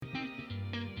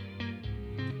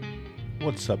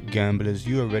What's up, gamblers?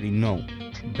 You already know.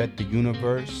 Bet the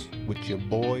Universe with your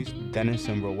boys, Dennis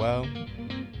and Roel.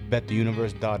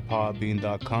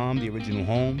 BetTheUniverse.podbean.com, the original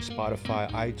home, Spotify,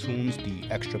 iTunes, the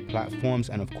extra platforms,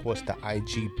 and of course the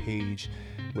IG page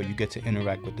where you get to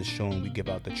interact with the show and we give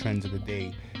out the trends of the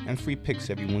day and free picks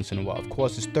every once in a while. Of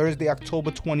course, it's Thursday, October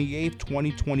 28th,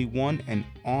 2021, and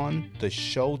on the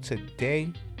show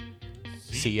today,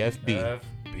 CFB.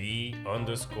 CFB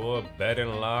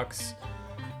 _betting locks.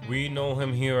 We know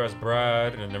him here as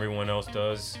Brad, and everyone else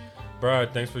does.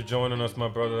 Brad, thanks for joining us, my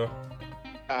brother.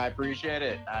 I appreciate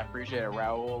it.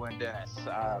 Raul and Dennis.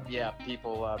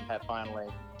 People have finally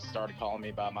started calling me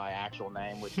by my actual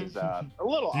name, which is a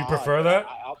little Do you odd, prefer that?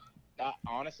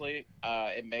 Honestly,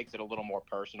 it makes it a little more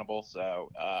personable. So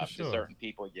sure. to certain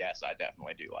people, yes, I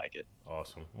definitely do like it.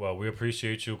 Awesome. Well, we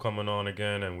appreciate you coming on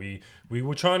again, and we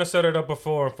were trying to set it up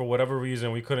before, and for whatever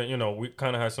reason, we couldn't. We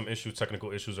kind of had some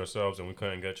technical issues ourselves, and we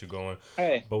couldn't get you going.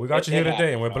 Hey, But we got you here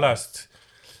today, and we're blessed.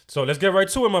 So let's get right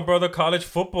to it, my brother. College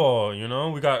football. I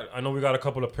know we got a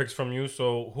couple of picks from you.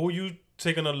 So who you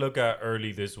taking a look at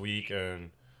early this week, and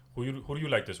who do you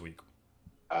like this week?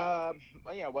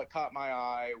 What caught my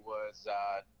eye was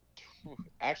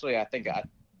actually I think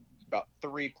about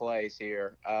 3 plays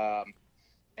here,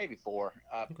 maybe 4.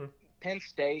 Okay. Penn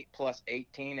State plus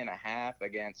 18.5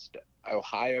 against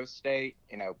Ohio State.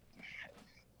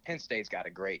 Penn State's got a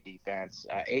great defense.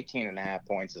 18.5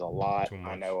 points is a lot.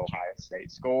 I know Ohio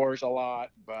State scores a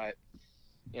lot, but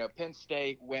Penn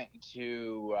State went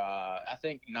to I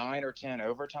think 9 or 10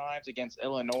 overtimes against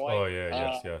Illinois. Oh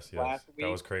yeah, yes. Last week,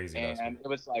 That was crazy. and it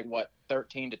was like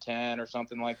 13-10 or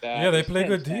something like that. Yeah, they play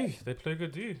good D.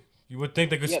 You would think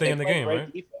they could stay in the game,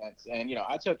 right? Defense. And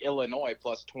I took Illinois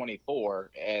plus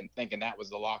 24 and thinking that was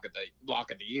the lock of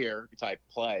the year type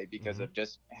play because of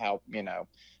just how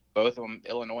both of them.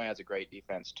 Illinois has a great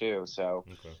defense too. So,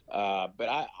 okay. But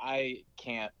I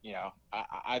can't.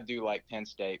 I do like Penn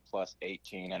State plus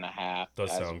 18.5.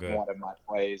 Does sound good. One of my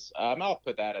plays. I'll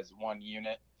put that as 1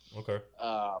 unit. Okay.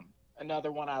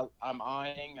 Another one I'm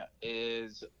eyeing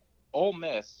is Ole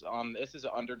Miss. This is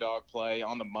an underdog play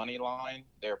on the money line.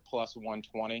 They're plus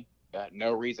 120. Got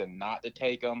no reason not to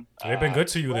take them. They've been good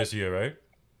to you this year, right?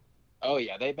 Oh,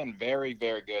 yeah. They've been very,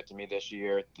 very good to me this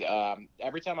year.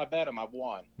 Every time I bet them, I've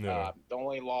won. Yeah. The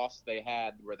only loss they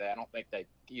had where I don't think they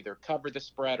either covered the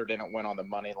spread or didn't win on the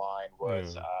money line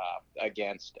was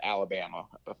against Alabama,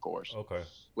 of course. Okay.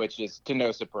 Which is to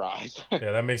no surprise.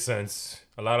 Yeah, that makes sense.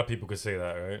 A lot of people could say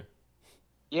that, right?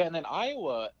 Yeah, and then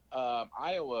Iowa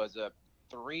is a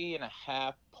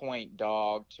 3.5 point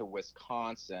dog to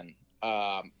Wisconsin.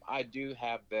 I do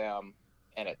have them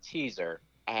in a teaser.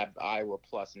 I have Iowa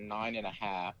plus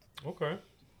 9.5. Okay.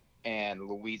 And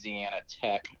Louisiana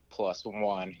Tech plus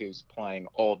 1, who's playing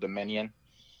Old Dominion.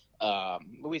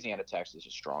 Louisiana Tech is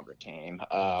a stronger team.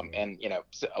 And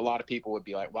a lot of people would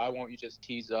be like, why won't you just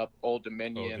tease up Old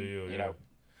Dominion?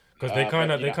 Because they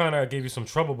kind of gave you some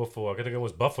trouble before. I think it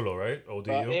was Buffalo, right?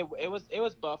 ODU. It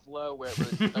was Buffalo where it was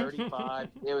 35.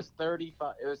 it was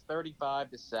 35. It was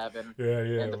 35-7.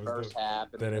 Yeah. In the first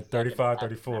half. And then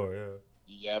 35-34.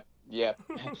 Yeah. Yep.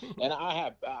 And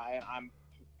I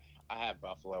have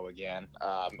Buffalo again.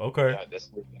 Okay. This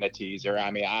week in a teaser.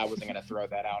 I mean, I wasn't going to throw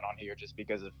that out on here just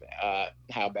because of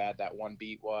how bad that one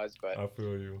beat was. But I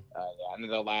feel you. And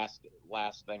the last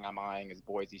thing I'm eyeing is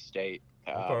Boise State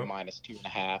minus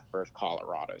 2.5 versus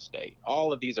Colorado State.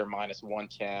 All of these are minus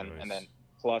 110, nice. and then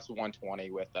plus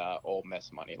 120 with Ole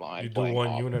Miss money line. You do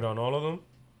one unit on all of them?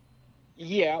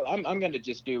 Yeah, I'm going to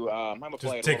just do. I'm going to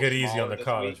play. Just take it easy on the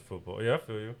college football. Yeah, I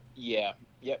feel you. Yeah.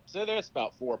 Yep. So there's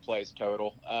about 4 plays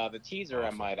total. The teaser,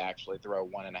 awesome. I might actually throw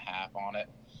 1.5 on it.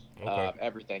 Okay.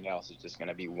 Everything else is just going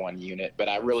to be 1 unit, but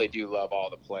I really do love all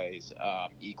the plays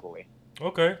equally.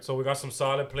 Okay, so we got some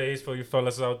solid plays for you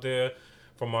fellas out there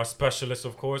from our specialists,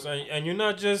 of course. And you're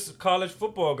not just college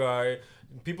football guy.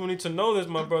 People need to know this,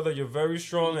 my brother. You're very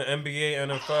strong in NBA,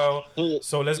 NFL.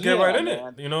 So let's get right in it.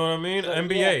 You know what I mean? So,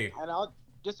 NBA. Yeah, and I'll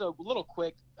just a little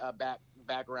quick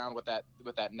background with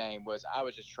that name was I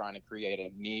was just trying to create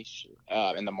a niche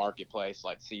in the marketplace,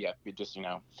 like CFB. Just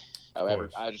I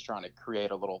was just trying to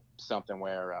create a little something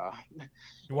where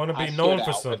you want to be known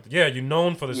for something. Yeah, you're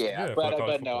known for this. Yeah,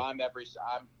 but no, I'm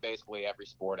basically every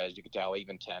sport, as you can tell,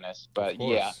 even tennis. But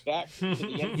yeah, back to the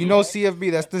NBA.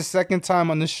 CFB, that's the second time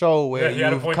on the show where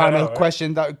you've kind of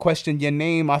questioned your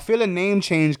name. I feel a name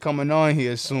change coming on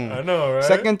here soon. I know, right?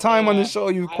 Second time on the show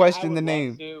you've questioned the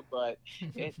name. But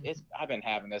I've been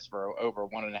having this for over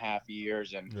 1.5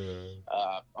 years, and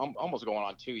I'm almost going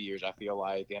on 2 years. I feel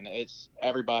like, and it's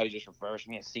everybody just refers to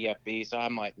me as CFB, so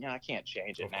I'm like, I can't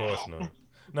change it now. Of course not.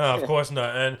 No, of course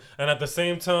not. And at the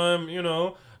same time,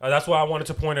 that's why I wanted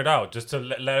to point it out, just to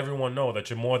let everyone know that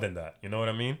you're more than that. You know what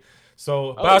I mean?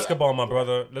 So basketball, my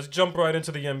brother. Let's jump right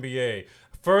into the NBA.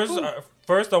 First,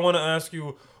 I want to ask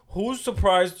you, who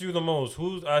surprised you the most?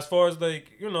 Who's, as far as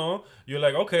like, you're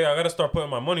like, okay, I got to start putting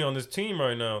my money on this team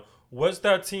right now. What's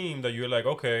that team that you're like,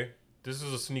 okay, this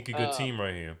is a sneaky good team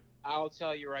right here? I'll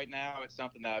tell you right now, it's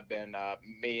something that I've been,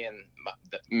 me and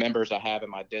the members I have in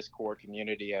my Discord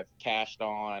community have cashed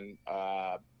on,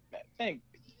 I think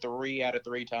 3 out of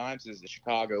 3 times is the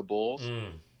Chicago Bulls.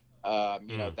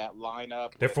 That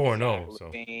lineup. They're 4-0.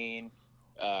 So.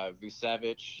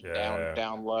 Vucevic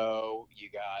down low. You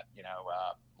got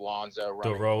Lonzo,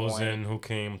 DeRozan, who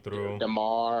came through.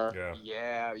 DeMar.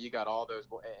 You got all those.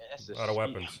 A lot of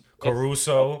weapons.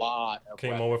 Caruso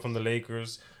came over from the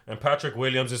Lakers, and Patrick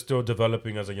Williams is still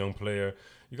developing as a young player.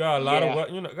 You got a lot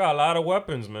got a lot of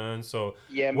weapons, man. So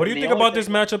what do you think about this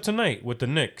matchup tonight with the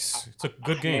Knicks? It's a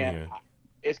good game here.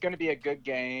 It's going to be a good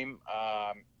game.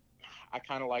 I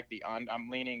kind of like the under. I'm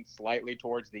leaning slightly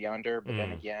towards the under, but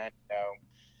then again,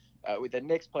 with the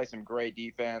Knicks play some great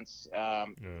defense.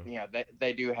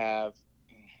 They do have.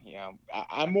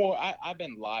 I've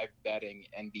been live betting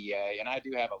NBA, and I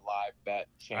do have a live bet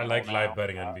channel. I like live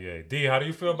betting NBA. D, how do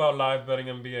you feel about live betting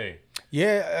NBA?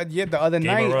 Yeah. The other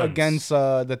night against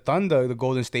the Thunder, the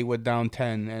Golden State were down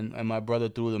 10, and my brother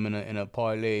threw them in a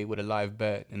parlay with a live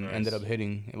bet and ended up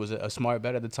hitting. It was a smart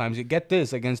bet at the time. So get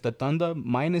this, against the Thunder,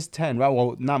 -10. Right?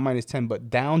 Well, not -10, but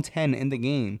down 10 in the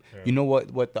game. Yeah. You know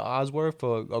what the odds were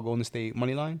for a Golden State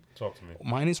money line? Talk to me.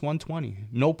 -120,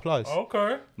 no plus.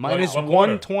 Okay.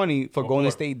 -120 for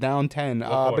Golden State down 10.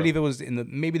 I believe it was in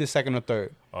maybe the second or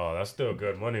third. Oh, that's still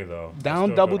good money though.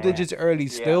 Down double digits early,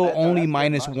 still only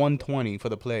 -120 for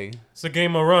the play. It's a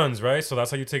game of runs, right? So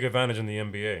that's how you take advantage in the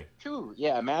NBA. True.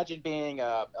 Yeah. Imagine being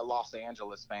a Los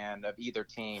Angeles fan of either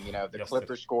team. The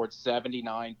Clippers scored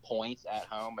 79 points at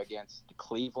home against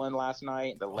Cleveland last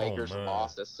night. The Lakers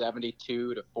lost a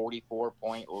 72 to 44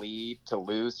 point lead to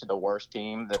lose to the worst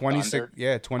team. The 26.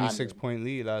 Thunder. 26 point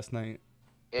lead last night.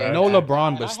 No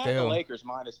LeBron, but still. I have the Lakers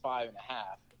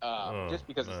 -5.5. Just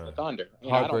because it's the Thunder.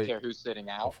 I don't care who's sitting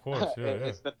out. Of course,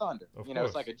 it's the Thunder.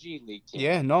 It's like a G League team.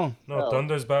 Yeah, no.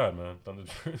 Thunder's bad, man.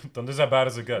 Thunder's as bad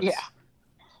as it gets.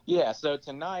 Yeah. So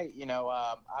tonight,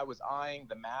 I was eyeing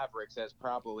the Mavericks as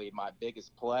probably my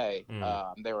biggest play.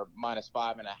 They were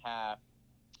 -5.5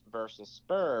 versus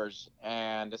Spurs,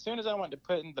 and as soon as I went to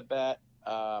put in the bet,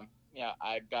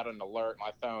 I got an alert on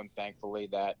my phone, thankfully,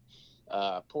 that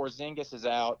Porzingis is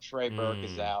out, Trey Burke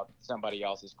is out, somebody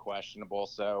else is questionable.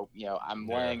 So, I'm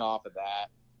laying off of that.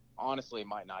 Honestly, it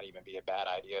might not even be a bad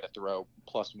idea to throw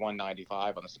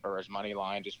 +195 on the Spurs money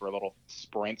line just for a little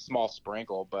small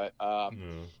sprinkle. But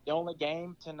the only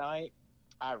game tonight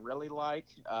I really like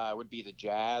would be the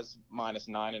Jazz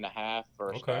 -9.5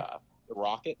 versus the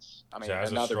Rockets. I mean,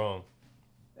 Jazz is strong.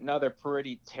 Another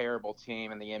pretty terrible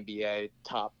team in the NBA,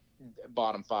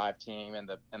 bottom 5 team, and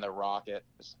the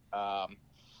Rockets.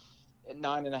 At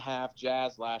 9.5,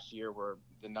 Jazz last year were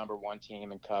the number 1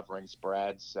 team in covering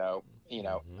spreads. So but in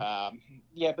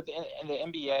the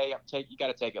NBA, you got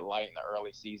to take it light in the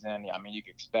early season. I mean, you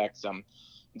can expect some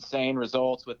insane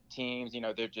results with teams.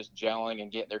 They're just gelling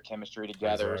and getting their chemistry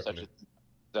together. Exactly.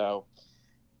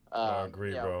 I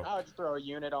agree, bro. I would just throw a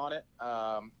unit on it.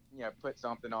 Put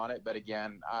something on it. But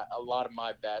again, a lot of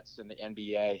my bets in the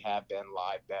NBA have been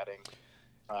live betting.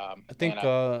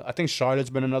 I think Charlotte's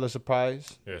been another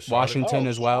surprise. Yeah, Washington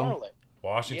as well. Charlotte.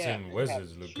 Washington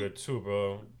Wizards look good too,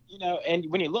 bro. And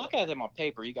when you look at them on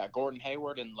paper, you got Gordon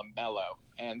Hayward and LaMelo,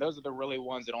 and those are the really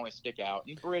ones that only stick out.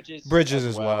 And Bridges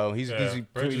as well. He's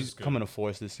coming to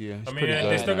force this year. He's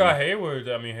they still got Hayward.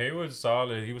 I mean, Hayward's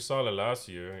solid. He was solid last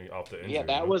year off the injury.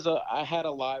 Yeah, I had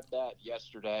a live bet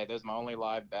yesterday. That was my only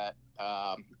live bet,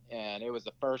 and it was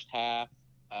the first half.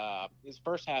 His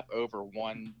first half over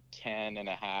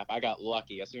 110.5. I got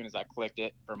lucky as soon as I clicked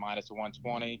it for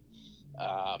 -120.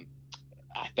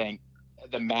 I think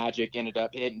the Magic ended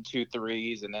up hitting 2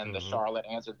 threes, and then the Charlotte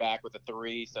answered back with a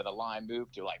 3, so the line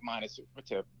moved to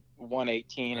to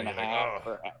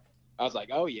 118.5. I was like,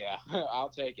 oh yeah, I'll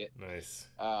take it. Nice.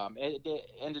 It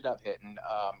ended up hitting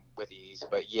with ease,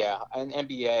 but yeah, in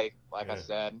NBA, I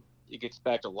said, you could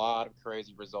expect a lot of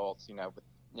crazy results.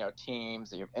 With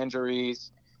teams,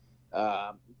 injuries.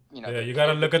 You got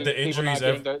to look at the injuries.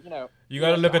 You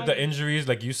got to look at the injuries,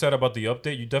 like you said about the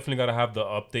update. You definitely got to have the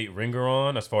update ringer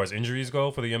on as far as injuries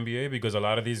go for the NBA, because a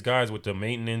lot of these guys with the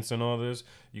maintenance and all this,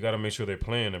 you got to make sure they're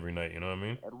playing every night. You know what I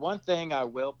mean? And one thing I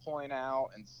will point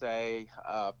out and say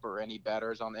for any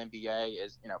bettors on the NBA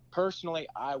is, personally,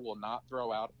 I will not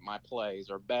throw out my plays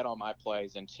or bet on my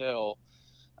plays until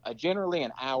generally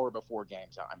an hour before game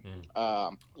time.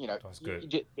 That's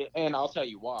good. And I'll tell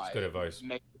you why. That's good advice.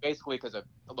 Basically, because of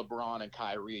LeBron and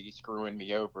Kyrie screwing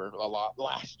me over a lot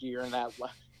last year,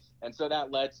 and so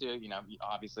that led to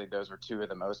obviously those were two of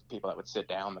the most people that would sit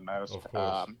down the most. Of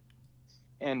course.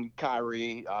 And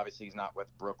Kyrie, obviously, he's not with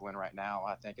Brooklyn right now.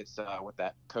 I think it's with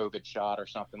that COVID shot or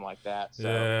something like that. So.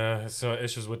 Yeah, so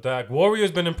issues with that.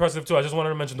 Warriors been impressive too. I just wanted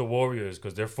to mention the Warriors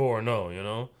because they're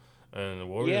 4-0, and the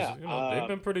Warriors, they've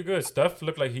been pretty good. Steph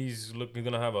looked like he's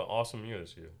gonna have an awesome year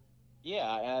this year.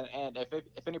 Yeah, and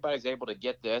if anybody's able to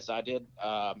get this, I did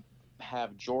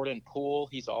have Jordan Poole.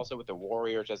 He's also with the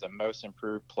Warriors as a most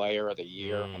improved player of the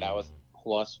year, and that was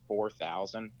plus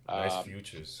 4,000. Nice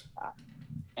futures.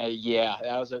 Yeah,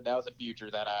 that was a future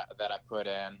that I put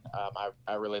in.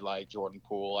 I really like Jordan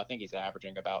Poole. I think he's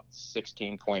averaging about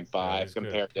 16.5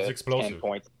 compared to 10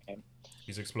 points.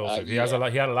 He's explosive. He had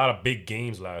a lot of big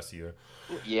games last year.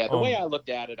 Yeah, the way I looked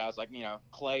at it, I was like,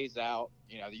 Clay's out.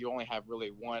 You only have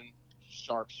really one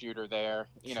sharpshooter there.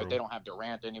 They don't have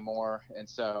Durant anymore, and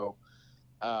so.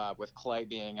 With Clay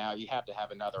being out, you have to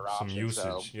have another option. Some usage,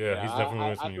 so, he's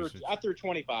definitely some usage. I threw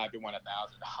 $25 to win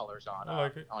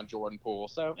 $1,000 on Jordan Poole,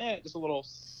 so just a little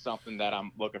something that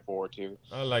I'm looking forward to.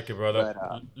 I like it, brother.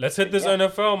 But, let's hit this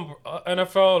NFL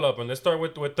up, and let's start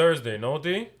with Thursday. No,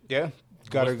 D? Yeah,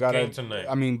 got tonight.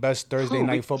 I mean, best Thursday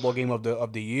night football game of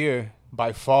the year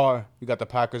by far. You got the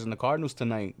Packers and the Cardinals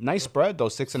tonight. Nice spread though,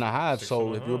 6.5.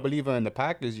 So if you're a believer in the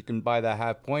Packers, you can buy that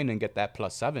half point and get that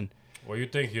 +7. What do you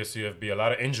think here, CFB? A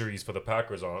lot of injuries for the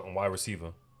Packers on wide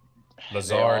receiver.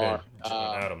 Lazard and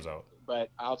Adams out.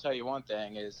 But I'll tell you one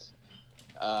thing is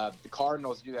the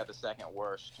Cardinals do have the second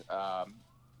worst.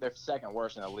 They're second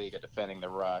worst in the league at defending the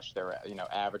rush. They're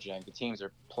averaging.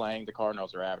 The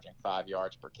Cardinals are averaging 5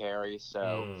 yards per carry.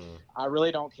 So I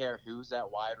really don't care who's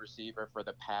that wide receiver for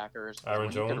the Packers.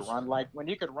 Aaron Jones. When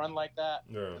you could run like that,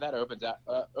 that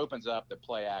opens up the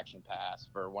play action pass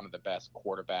for one of the best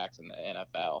quarterbacks in the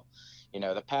NFL.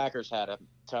 The Packers had a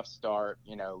tough start,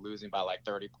 losing by like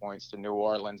 30 points to New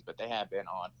Orleans, but they have been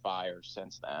on fire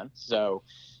since then. So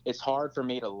it's hard for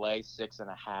me to lay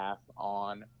 6.5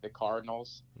 on the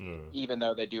Cardinals, even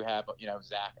though they do have,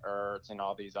 Zach Ertz and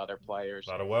all these other players.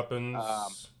 A lot of weapons.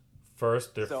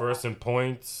 First in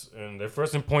points, and they're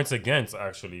first in points against,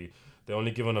 actually. They're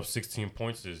only giving up 16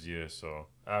 points this year, so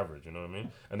average, you know what I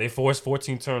mean? And they forced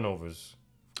 14 turnovers.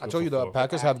 I told you the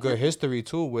Packers have good history,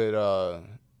 too,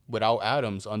 without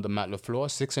Adams under Matt LaFleur,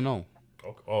 6-0.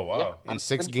 Oh, wow. In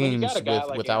 6 games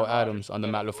without Adams under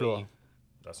Matt LaFleur.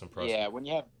 That's impressive. Yeah, when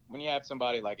you have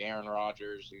somebody like Aaron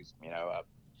Rodgers, who's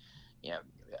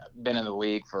been in the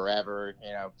league forever,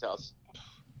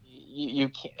 you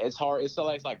can't, it's hard. It's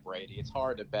like Brady. It's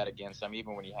hard to bet against them,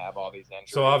 even when you have all these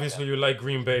injuries. So obviously you like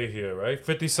Green Bay here, right?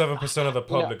 57% of the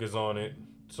public is on it.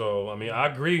 So I mean, I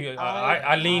agree.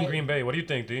 I lean Green Bay. What do you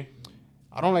think, D?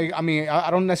 I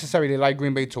don't necessarily like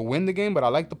Green Bay to win the game, but I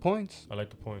like the points. I like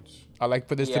the points. I like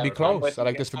for this to be close. I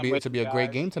like this to be a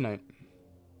great game tonight.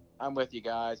 I'm with you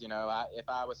guys. If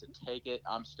I was to take it,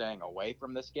 I'm staying away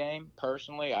from this game.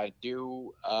 Personally, I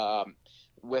do,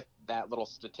 with that little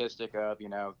statistic of,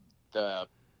 the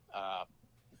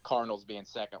Cardinals being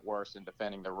second worst in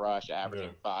defending the rush,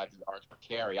 averaging 5 yards per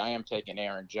carry. I am taking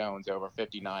Aaron Jones over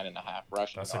 59.5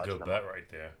 rushing yards. That's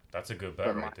a good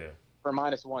bet right there. For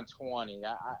minus 120,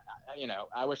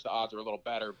 I wish the odds were a little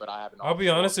better, but I haven't. I'll be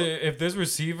honest. If there's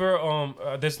receiver,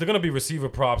 there's gonna be receiver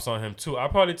props on him too. I'll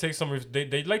probably take some.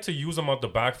 They like to use him out the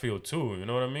backfield too. You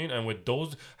know what I mean? And with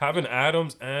those having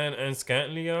Adams and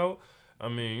Scantling out, I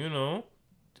mean,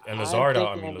 and Lazard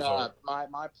out. Lazard.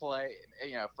 My play,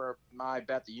 for my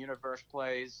bet the universe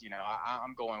plays,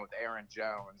 I'm going with Aaron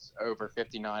Jones over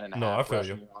 59.5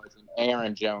 rushing yards and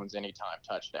Aaron Jones anytime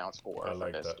touchdown scorer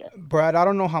for this game. Brad, I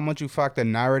don't know how much you factor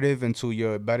narrative into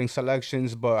your betting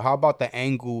selections, but how about the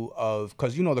angle of,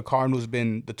 because the Cardinals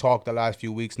been the talk the last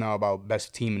few weeks now about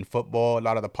best team in football. A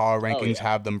lot of the power rankings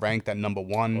have them ranked at number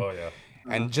 1. Oh yeah.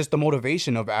 And just the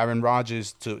motivation of Aaron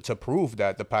Rodgers to prove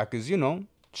that the Packers,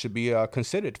 should be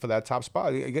considered for that top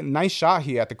spot. Nice shot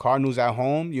here at the Cardinals at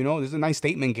home. This is a nice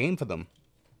statement game for them.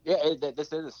 Yeah,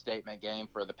 this is a statement game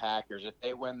for the Packers. If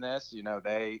they win this,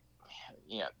 they,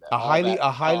 a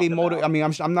highly motivated. I mean,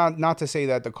 I'm not to say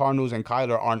that the Cardinals and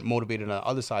Kyler aren't motivated on the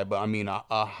other side, but I mean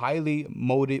a highly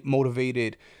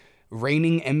motivated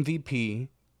reigning MVP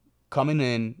coming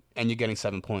in and you're getting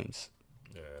 7 points.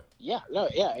 Yeah, no,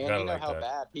 yeah, and Gotta you know like how that.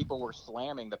 bad people were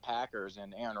slamming the Packers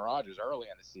and Aaron Rodgers early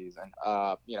in the season.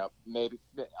 Maybe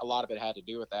a lot of it had to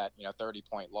do with that,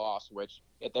 30-point loss, which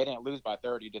if they didn't lose by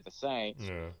 30 to the Saints,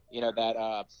 Yeah.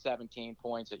 that 17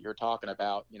 points that you're talking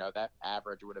about, that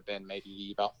average would have been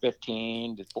maybe about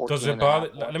 15 to Does 14 it and a half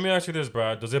bother? Let points. me ask you this,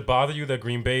 Brad. Does it bother you that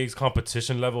Green Bay's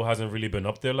competition level hasn't really been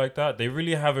up there like that? They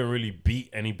really haven't really beat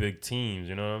any big teams.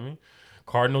 You know what I mean?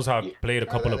 Cardinals Yeah, have played a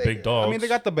couple of big I mean, they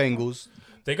dogs. got the Bengals.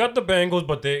 They got the Bengals,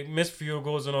 but they missed field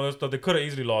goals and all that stuff. They could have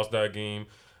easily lost that game.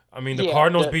 I mean, the yeah,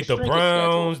 Cardinals the beat the strength of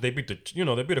schedule. Browns. They beat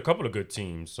they beat a couple of good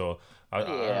teams. So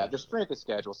Yeah, the strength of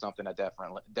schedule is something to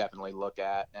definitely look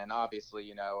at, and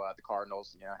obviously, the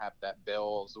Cardinals, have that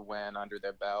Bills win under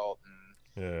their belt,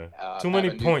 and yeah, too have many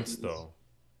a new points piece. though.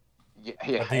 Yeah,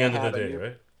 At the and end of the day,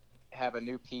 right? have a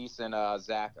new piece in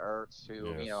Zach Ertz,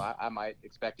 who Yes. I might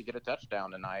expect to get a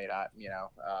touchdown tonight.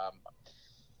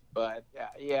 But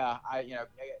yeah,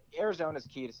 Arizona's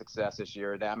key to success this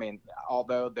year. I mean,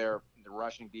 although the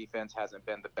rushing defense hasn't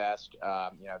been the best,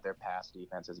 their pass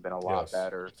defense has been a lot Yes,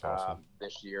 better it's awesome.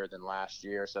 this year than last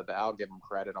year. So I'll give them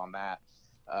credit on that.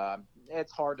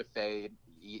 It's hard to fade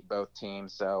both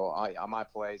teams. So on my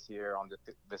plays here on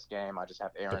this game, I just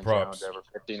have Aaron props. Jones over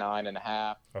 59.5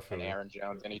 I feel and you. Aaron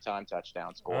Jones anytime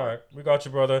touchdown score. All right, we got you,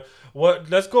 brother.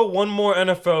 Let's go one more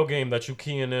NFL game that you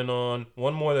keying in on.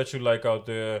 One more that you like out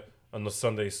there on the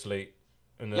Sunday slate,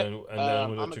 and then Yep.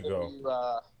 we'll let you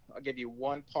go. I'll give you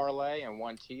one parlay and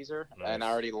one teaser, and I Nice.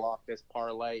 already locked this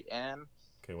parlay in.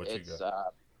 Okay, what you It's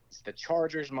got? it's the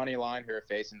Chargers money line who are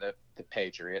facing the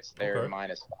Patriots. They're Okay.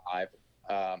 -5.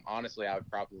 Honestly, I would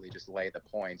probably just lay the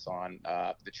points on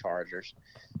the Chargers.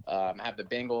 I have the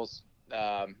Bengals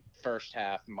first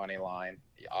half money line.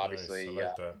 Obviously, Nice. I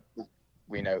like that.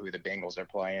 we know who the Bengals are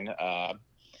playing.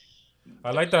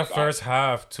 I like that first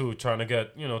half too, trying to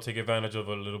get take advantage of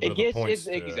a little bit of the points.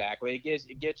 Exactly.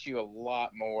 It gets you a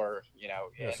lot more.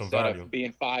 Some Instead value. of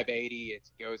being 580, it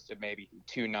goes to maybe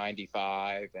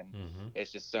 295, and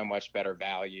it's just so much better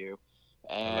value.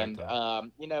 And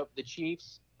the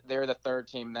Chiefs, they're the third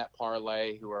team in that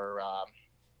parlay who are.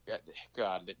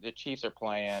 The Chiefs are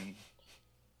playing.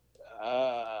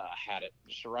 I had it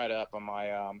just right up on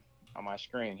my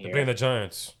screen here. They're playing the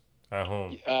Giants at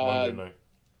home Monday night.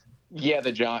 Yeah,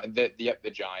 the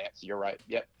Giants. You're right.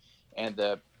 Yep, and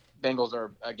the Bengals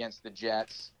are against the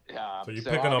Jets. So you're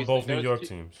picking on both New York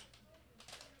teams.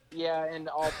 Yeah, and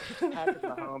all Patrick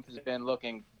Mahomes has been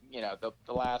looking. The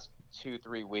last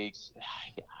 2-3 weeks,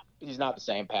 he's not the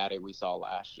same Patty we saw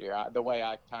last year. The way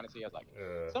I kind of see, I was like,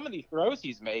 some of these throws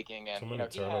he's making, and so many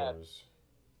turnovers.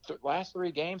 Last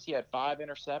 3 games, he had 5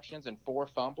 interceptions and 4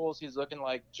 fumbles. He's looking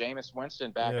like Jameis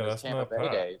Winston back in his Tampa Bay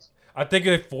days. I think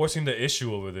they're forcing the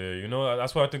issue over there.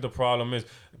 That's what I think the problem is.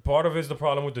 Part of it is the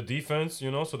problem with the defense.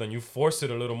 So then you force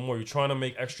it a little more. You're trying to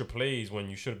make extra plays when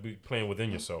you should be playing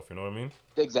within yourself. You know what I mean?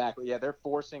 Exactly. Yeah, they're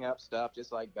forcing up stuff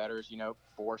just like bettors.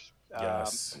 Force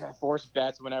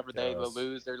bets whenever they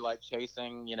lose. They're like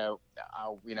chasing.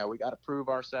 We got to prove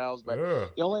ourselves. But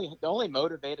the only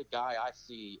motivated guy I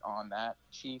see on that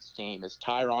Chiefs team is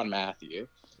Tyrann Mathieu.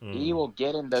 He will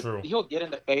get in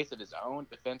the face of his own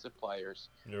defensive players.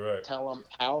 You're right. Tell them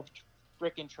how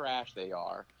freaking trash they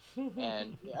are.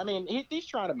 And I mean, he's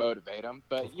trying to motivate them,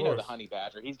 but the Honey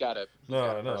Badger, he's got a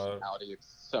personality of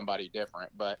somebody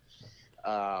different. But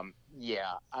I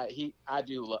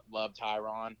do love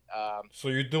Tyrann. So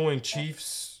you're doing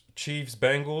Chiefs,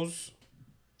 Bengals,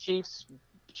 Chiefs,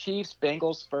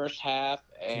 Bengals first half,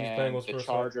 and the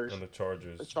Chargers. And the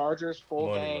Chargers. The Chargers full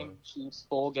Money game, line. Chiefs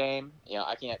full game.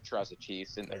 I can't trust the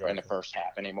Chiefs in the first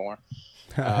half anymore.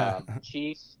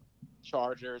 Chiefs,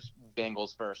 Chargers,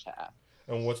 Bengals first half.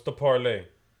 And what's the parlay?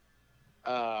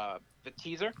 The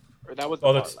teaser, or that was the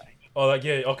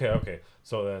parlay. Okay.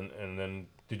 So then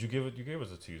did you give it? You gave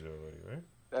us a teaser already,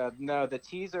 right? No, the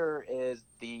teaser is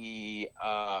the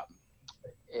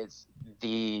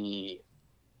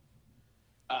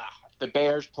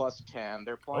Bears plus 10.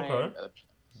 They're playing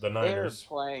the Niners. They're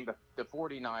playing the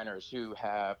 49ers, who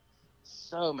have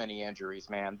so many injuries,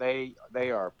 man. They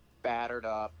are battered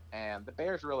up, and the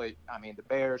Bears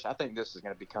I think this is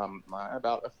going to become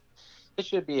it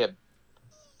should be a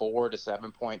 4 to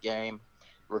 7 point game,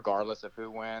 regardless of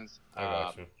who wins. I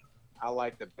got you. I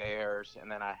like the Bears,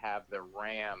 and then I have the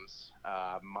Rams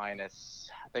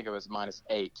minus. I think it was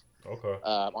 -8. Okay.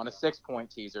 On a 6-point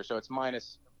teaser, so it's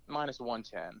minus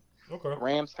 110. Okay.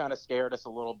 Rams kind of scared us a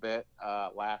little bit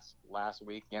last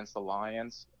week against the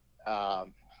Lions,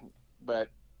 but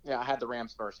I had the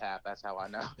Rams first half. That's how I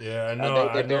know. Yeah, I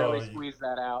know. They barely squeezed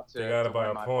that out. They got to buy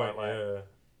a point. Yeah.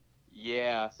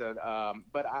 Yeah. So,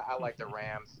 but I like the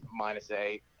Rams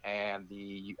 -8 and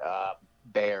the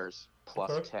Bears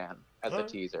Okay. +10 as All a right.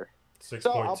 teaser. Six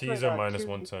So point I'll put teaser minus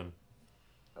 110.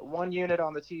 1 unit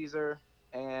on the teaser,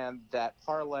 and that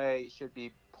parlay should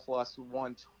be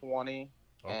 +120.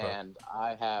 Okay. And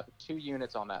I have 2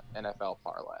 units on that NFL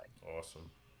parlay.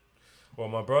 Awesome. Well,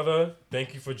 my brother,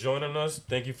 thank you for joining us.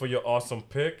 Thank you for your awesome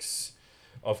picks.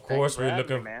 Of Thank you course, for we're having me,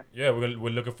 looking. man. Yeah,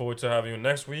 we're looking forward to having you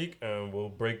next week, and we'll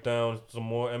break down some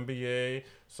more NBA,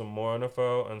 some more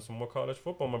NFL, and some more college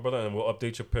football, my brother, and we'll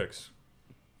update your picks.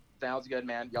 Sounds good,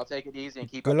 man. Y'all take it easy and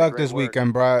keep Good up the luck great this work.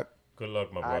 weekend, Brad. Good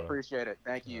luck, my I brother. appreciate it.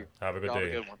 Thank you. Have a good Y'all have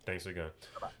day. a good one. Thanks again.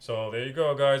 Bye-bye. So there you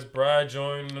go, guys. Brad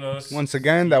joining us Once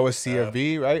again, that was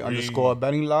CFB, right? Underscore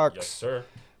betting locks. Yes, sir.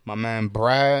 My man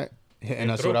Brad hitting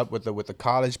us Intro. with the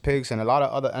college picks and a lot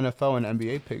of other NFL and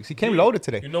NBA picks. He came loaded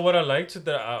today. You know what I liked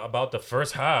about the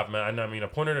first half, man? I mean, I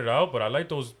pointed it out, but I like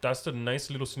those. That's the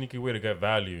nice little sneaky way to get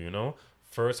value, you know?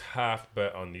 First half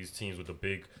bet on these teams with a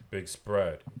big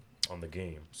spread on the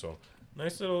game. So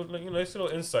nice little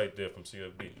insight there from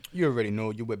CFB. You already know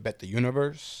you would bet the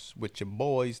universe with your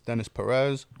boys Dennis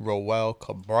Perez, Roel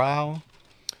Cabral,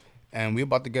 and we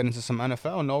about to get into some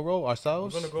NFL. No, Ro,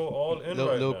 ourselves. We're gonna go all in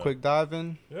little now. quick dive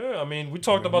in. Yeah, I mean, we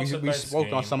talked about we tonight's spoke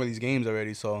game. on some of these games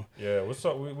already, so Yeah,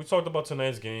 we talked about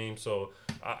tonight's game. So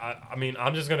I mean,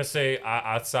 I'm just gonna say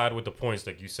I side with the points,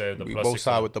 like you said. The we plus both 6.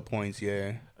 side with the points.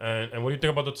 Yeah, And what do you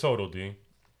think about the total, D?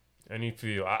 Any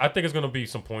feel? I think it's gonna be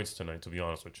some points tonight. To be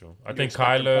honest with you, I think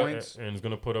expecting Kyler points? is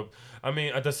gonna put up. I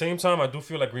mean, at the same time, I do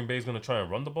feel like Green Bay is gonna try and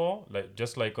run the ball, like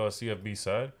just like CFB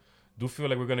said. Do feel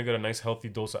like we're gonna get a nice healthy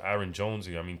dose of Aaron Jones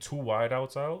here. I mean, 2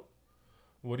 wideouts out.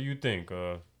 What do you think?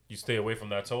 You stay away from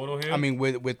that total here. I mean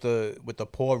with the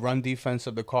poor run defense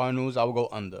of the Cardinals, I will go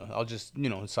under. I'll just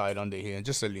side under here,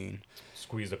 just a lean,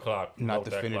 squeeze the clock. not out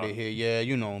that definitive clock. here.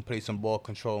 Yeah, play some ball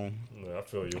control, Yeah, I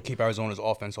feel you. keep Arizona's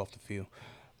offense off the field.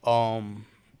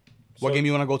 What So- game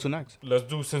you want to go to next? Let's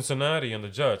do Cincinnati and the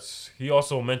Jets. He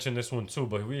also mentioned this one too,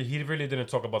 but he really didn't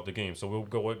talk about the game. So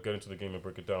we'll get into the game and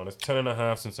break it down. It's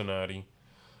 10.5 Cincinnati.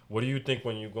 What do you think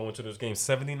when you go into this game?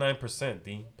 79%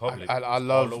 the public. I It's all over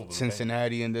love the game.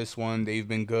 Cincinnati in this one. They've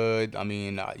been good. I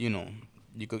mean,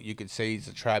 you could say it's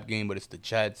a trap game, but it's the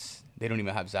Jets. They don't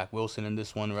even have Zach Wilson in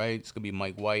this one, right? It's gonna be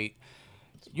Mike White.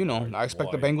 I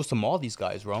expect the White. Bengals to maul these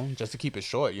guys, bro. Just to keep it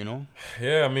short,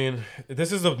 Yeah, I mean,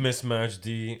 this is a mismatch,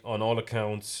 D, on all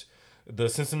accounts. The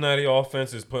Cincinnati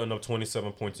offense is putting up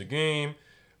 27 points a game.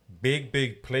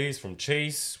 Big plays from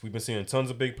Chase. We've been seeing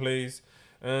tons of big plays.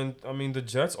 And, I mean, the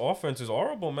Jets' offense is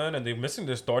horrible, man. And they're missing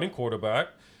their starting quarterback.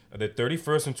 They're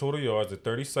 31st in total yards. They're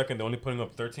 32nd. They're only putting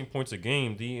up 13 points a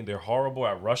game, D. And they're horrible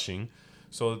at rushing.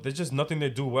 So there's just nothing they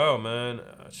do well, man.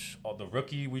 The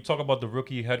rookie, we talk about the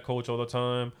rookie head coach all the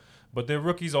time. But they're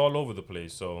rookies all over the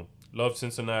place. So, love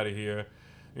Cincinnati here.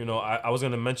 I was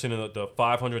going to mention the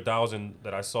 500,000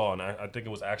 that I saw, and I think it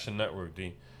was Action Network,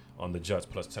 D, on the Jets,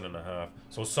 plus 10.5.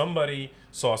 So somebody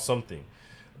saw something.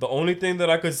 The only thing that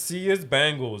I could see is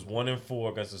Bengals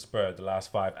 1-4 against the spread the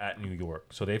last 5 at New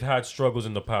York. So they've had struggles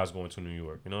in the past going to New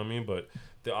York. You know what I mean? But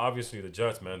they're obviously the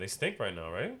Jets, man. They stink right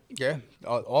now, right? Yeah,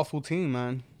 awful team,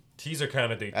 man. Teaser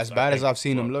candidates. As I bad think, as I've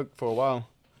seen well, them look for a while.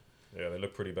 Yeah, they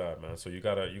look pretty bad, man. So you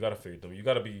gotta fade them. You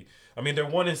gotta be. I mean, they're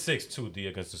 1-6 too, D,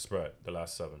 against the spread the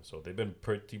last 7. So they've been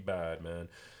pretty bad, man.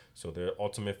 So they're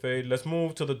ultimate fade. Let's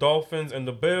move to the Dolphins and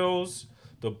the Bills.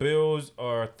 The Bills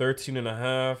are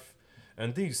 13.5,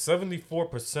 and these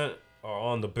 74% are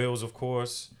on the Bills, of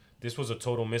course. This was a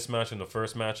total mismatch in the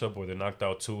first matchup where they knocked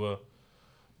out Tua.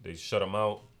 They shut him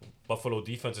out. Buffalo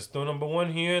defense is still number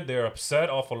 1 here. They're upset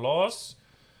off a loss.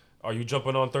 Are you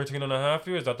jumping on 13.5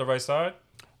 here? Is that the right side?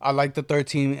 I like the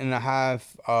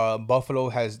 13.5. Buffalo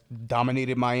has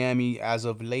dominated Miami as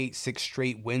of late. 6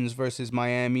 straight wins versus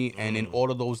Miami. And in all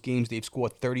of those games, they've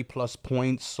scored 30-plus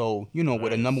points. So,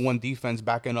 with a number 1 defense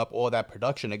backing up all that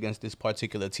production against this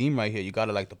particular team right here, you got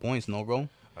to like the points, no, bro?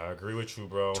 I agree with you,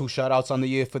 bro. 2 shutouts on the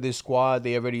year for this squad.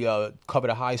 They already covered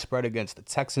a high spread against the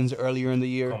Texans earlier in the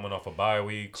year. Coming off a bye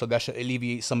week. So that should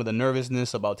alleviate some of the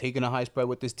nervousness about taking a high spread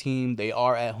with this team. They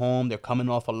are at home. They're coming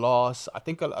off a loss. I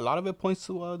think a lot of it points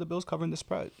to the Bills covering the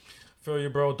spread. Feel you,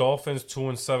 bro. Dolphins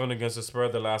 2-7 against the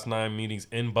spread the last 9 meetings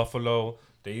in Buffalo.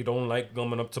 They don't like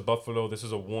coming up to Buffalo. This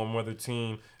is a warm weather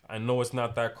team. I know it's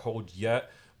not that cold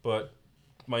yet, but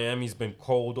Miami's been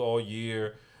cold all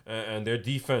year. And their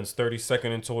defense, 32nd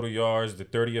in total yards, the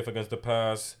 30th against the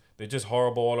pass. They're just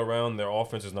horrible all around. Their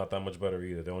offense is not that much better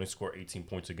either. They only score 18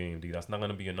 points a game, D. That's not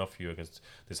going to be enough here against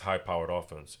this high-powered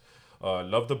offense.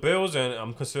 Love the Bills, and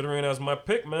I'm considering it as my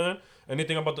pick, man.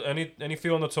 Anything about any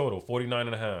feel on the total?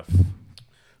 49.5.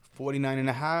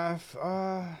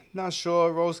 49.5. Not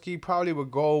sure. Roski probably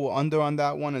would go under on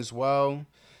that one as well.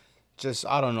 Just,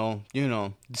 I don't know.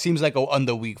 It seems like a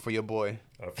under week for your boy.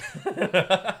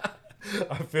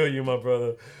 I feel you, my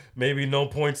brother. Maybe no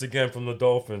points again from the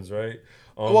Dolphins, right?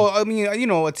 Well, I mean,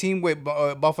 a team with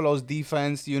Buffalo's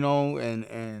defense,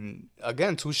 and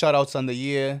again, 2 shutouts on the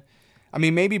year. I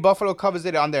mean, maybe Buffalo covers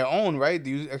it on their own, right? Do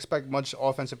you expect much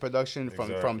offensive production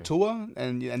from Tua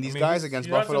and these guys against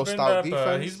Buffalo stout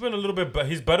defense? He's been a little bit, but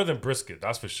he's better than Brisket,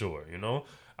 that's for sure.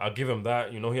 I'll give him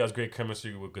that. He has great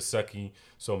chemistry with Gesicki,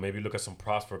 so maybe look at some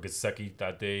props for Gesicki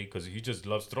that day because he just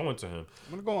loves throwing to him.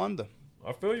 I'm gonna go under.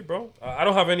 I feel you, bro. I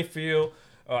don't have any feel.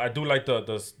 I do like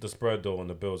the spread though on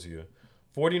the Bills here.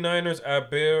 49ers at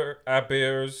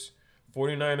Bears.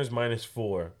 49ers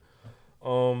 -4.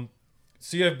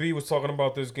 CFB was talking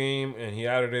about this game, and he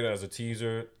added it as a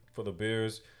teaser for the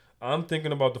Bears. I'm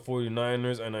thinking about the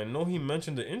 49ers, and I know he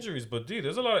mentioned the injuries, but,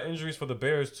 there's a lot of injuries for the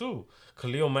Bears, too.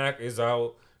 Khalil Mack is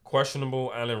out,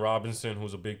 questionable Allen Robinson,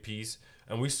 who's a big piece.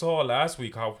 And we saw last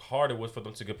week how hard it was for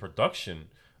them to get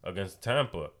production against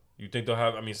Tampa. You think they'll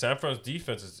have... San Fran's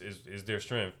defense is their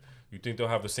strength. You think they'll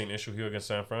have the same issue here against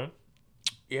San Fran?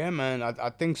 Yeah, man, I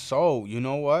think so. You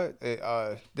know what?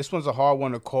 This one's a hard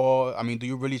one to call. I mean, do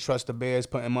you really trust the Bears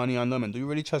putting money on them? And do you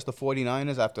really trust the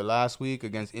 49ers after last week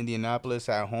against Indianapolis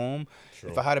at home? True.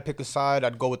 If I had to pick a side,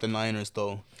 I'd go with the Niners,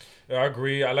 though. Yeah, I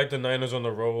agree. I like the Niners on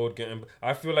the road.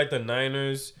 I feel like the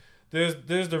Niners...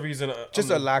 There's the reason... Just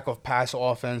a lack of pass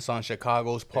offense on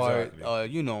Chicago's part.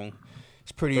 Exactly.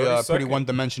 It's pretty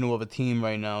one-dimensional of a team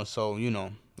right now. So,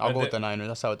 I'll go with the Niners.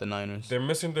 That's how with the Niners. They're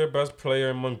missing their best player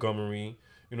in Montgomery.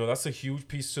 That's a huge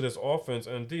piece to this offense.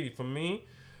 And indeed, for me,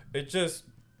 it just...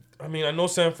 I know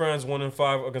San Fran's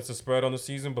 1-5 against the spread on the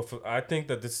season, but I think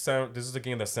that this is a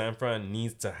game that San Fran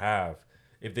needs to have.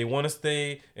 If they want to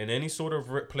stay in any sort of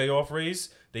playoff race,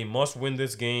 they must win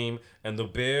this game. And the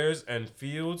Bears and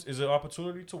Fields is an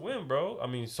opportunity to win, bro.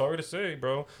 Sorry to say,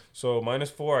 bro. So,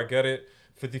 -4, I get it.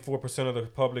 54% of the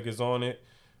public is on it.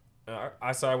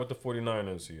 I side with the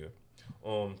 49ers here.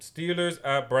 Steelers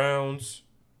at Browns.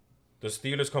 The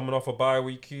Steelers coming off a bye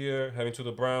week here, heading to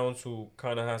the Browns, who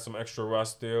kind of has some extra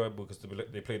rust there because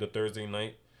they played the Thursday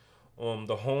night.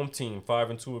 The home team,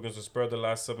 5-2 against the spread the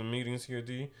last 7 meetings here,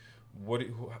 D. Who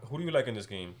do you like in this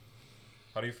game?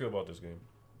 How do you feel about this game?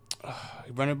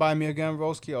 Run it by me again,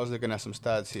 Roski. I was looking at some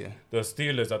stats here. The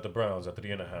Steelers at the Browns at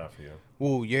 3.5 here.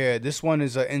 Oh yeah, this one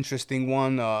is an interesting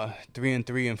one.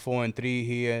 3-3 and 4-3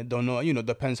 here. Don't know.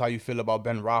 Depends how you feel about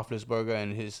Ben Roethlisberger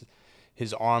and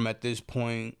his arm at this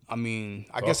point.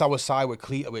 I guess I would side with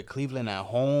Cleveland at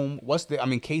home.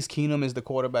 Case Keenum is the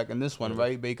quarterback in this one,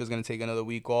 right? Baker's gonna take another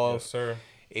week off. Yes, sir.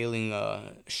 Ailing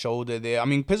shoulder there.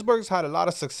 Pittsburgh's had a lot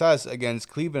of success against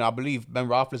Cleveland. I believe Ben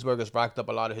Roethlisberger's racked up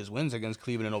a lot of his wins against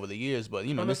Cleveland over the years. But,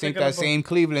 this ain't that same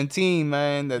Cleveland team,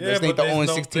 man. This ain't the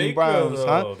 0-16 Browns,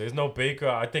 huh? There's no Baker.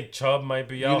 I think Chubb might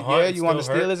be out. You want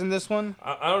the Steelers in this one?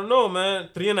 I don't know, man.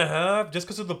 3.5, just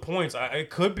because of the points. It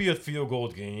could be a field goal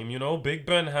game, Big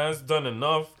Ben has done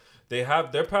enough. They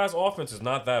have their pass offense is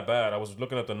not that bad. I was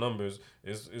looking at the numbers.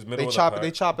 Is middle of the pack.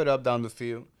 They chop it up down the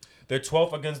field. They're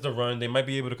 12th against the run. They might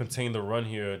be able to contain the run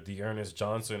here. Dearness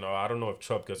Johnson, or I don't know if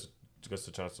Chubb gets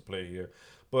a chance to play here.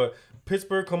 But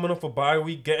Pittsburgh coming off a bye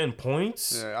week, getting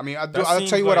points. Yeah, I'll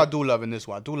tell you what I do love in this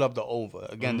one. I do love the over.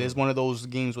 Again, there's one of those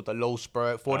games with a low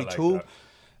spread, 42.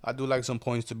 I do like some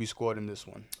points to be scored in this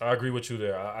one. I agree with you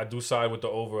there. I do side with the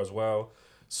over as well.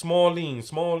 Small lean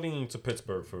to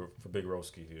Pittsburgh for Big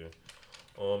Roski here.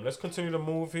 Let's continue to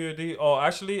move here, D. Oh,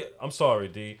 actually, I'm sorry,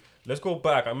 D. Let's go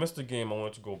back. I missed the game I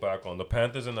wanted to go back on. The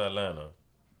Panthers in Atlanta.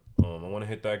 I want to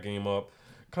hit that game up.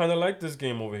 Kind of like this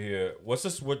game over here. What's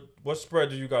this? What spread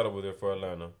do you got over there for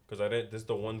Atlanta? Because this is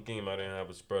the one game I didn't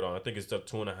have a spread on. I think it's up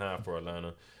 2.5 for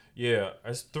Atlanta. Yeah,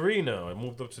 it's 3 now. It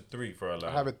moved up to 3 for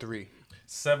Atlanta. I have it 3.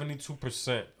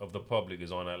 72% of the public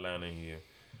is on Atlanta here.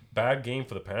 Bad game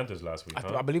for the Panthers last week,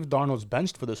 huh? I believe Darnold's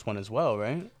benched for this one as well,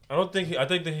 right? I think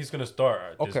that he's going to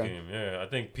start this game. Yeah, I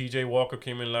think P.J. Walker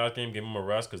came in last game, gave him a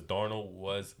rest because Darnold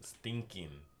was stinking.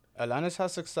 Atlanta's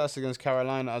had success against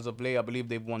Carolina as of late. I believe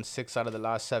they've won 6 out of the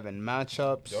last 7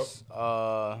 matchups.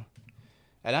 Yep.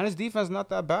 Atlanta's defense not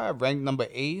that bad, ranked number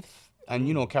 8th.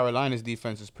 And, Carolina's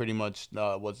defense is pretty much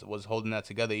was holding that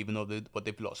together, even though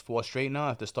they've lost 4 straight now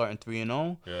after starting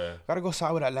 3-0. Yeah. Got to go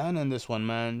side with Atlanta in this one,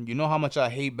 man. You know how much I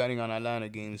hate betting on Atlanta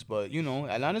games, but,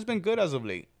 Atlanta's been good as of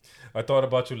late. I thought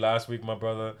about you last week, my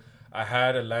brother. I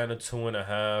had Atlanta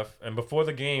 2.5, and before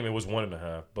the game it was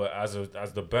 1.5. But as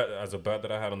a bet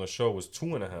that I had on the show was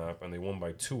 2.5, and they won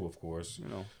by 2, of course. You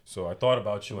know, So I thought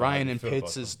about you. Ryan and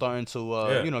Pitts is starting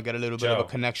to get a little bit of a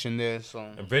connection there. So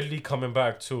and Ridley coming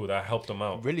back too, that helped them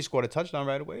out. Ridley scored a touchdown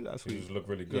right away last week. He just looked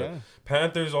really good. Yeah.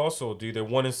 Panthers also, dude, they're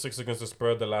 1-6 against the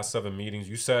spread the last 7 meetings.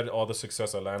 You said all the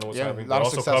success Atlanta was having. A lot They're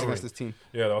of success against this team.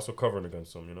 Yeah, they're also covering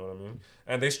against them. You know what I mean?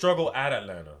 And they struggle at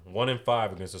Atlanta,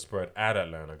 1-5 against the spread at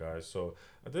Atlanta, guys. So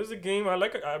there's a game I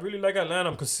like. I really like Atlanta.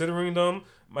 I'm considering them.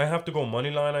 Might have to go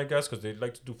money line, I guess, because they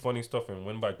like to do funny stuff and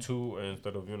win by 2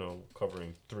 instead of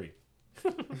covering 3.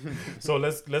 So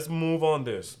let's move on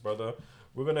this, brother.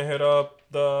 We're gonna hit up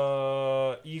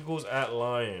the Eagles at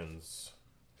Lions.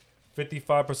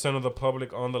 55% of the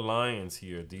public on the Lions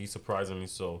here, D, surprisingly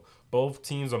so. Both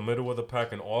teams are middle of the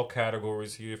pack in all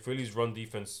categories here. Philly's run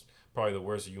defense, probably the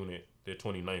worst unit. They're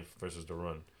 29th versus the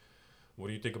run. What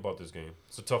do you think about this game?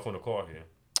 It's a tough one to call here.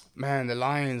 Man, the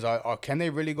Lions, can they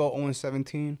really go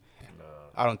 0-17?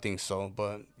 I don't think so,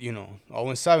 but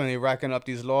 0-7, they're racking up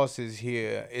these losses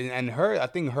here, and I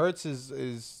think Hurts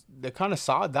is they're kind of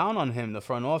sawed down on him, the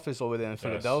front office over there in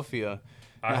Philadelphia.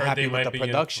 I heard happy they with might the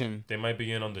production. They might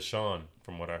be in on Deshaun,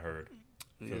 from what I heard.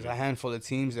 There's a handful of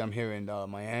teams that I'm hearing: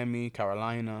 Miami,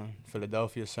 Carolina,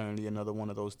 Philadelphia, certainly another one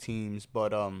of those teams,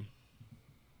 but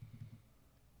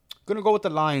gonna go with the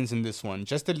Lions in this one.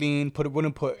 Just to lean.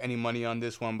 Wouldn't put any money on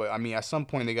this one, but I mean, at some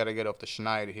point they gotta get off the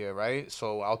schneid here, right?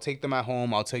 So I'll take them at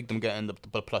home. I'll take them getting the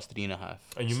plus 3.5.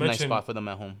 And you it's mentioned a nice spot for them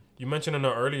at home. You mentioned in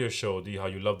an earlier show, D, how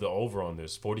you love the over on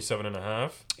this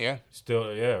 47.5. Yeah.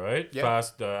 Still, yeah, right. Yeah.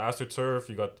 Fast, AstroTurf.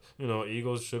 You got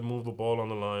Eagles should move the ball on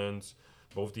the Lions.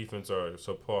 Both defense are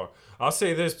subpar. I'll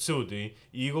say this too, D.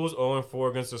 Eagles 0-4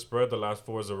 against the spread. The last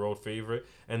 4 is a road favorite.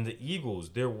 And the Eagles,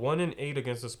 they're 1-8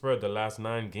 against the spread the last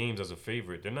 9 games as a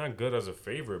favorite. They're not good as a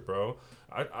favorite, bro.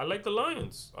 I like the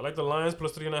Lions. I like the Lions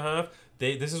plus 3.5.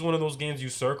 This is one of those games you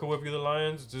circle if you're the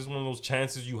Lions. This is one of those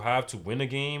chances you have to win a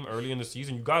game early in the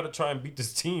season. You got to try and beat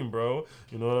this team, bro.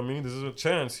 You know what I mean? This is a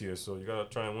chance here, so you got to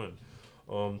try and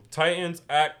win. Titans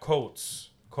at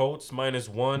Colts. Colts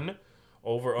 -1.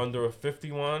 Over under a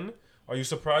 51. Are you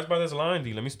surprised by this line,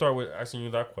 D? Let me start with asking you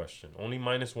that question. Only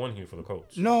 -1 here for the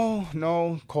Colts.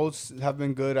 No. Colts have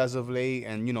been good as of late,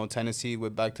 and Tennessee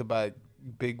with back-to-back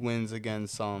big wins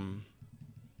against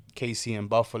KC and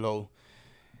Buffalo.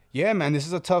 Yeah, man, this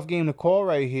is a tough game to call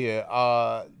right here.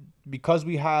 Because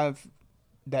we have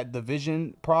that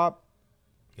division prop.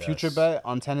 Yes. Future bet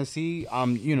on Tennessee.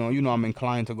 I'm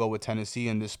inclined to go with Tennessee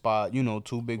in this spot.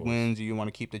 2 big wins. You want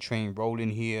to keep the train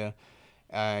rolling here.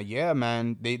 Yeah,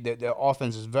 man. Their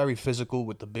offense is very physical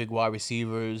with the big wide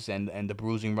receivers and the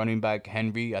bruising running back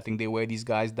Henry. I think they wear these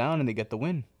guys down and they get the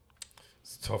win.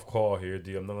 It's a tough call here,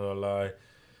 D. I'm not gonna lie.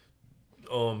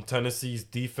 Tennessee's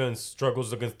defense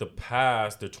struggles against the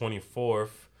pass. They're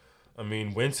 24th. I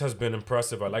mean, Wentz has been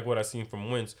impressive. I like what I've seen from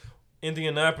Wentz.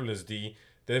 Indianapolis, D.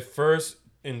 They're first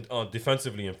in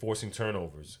defensively in forcing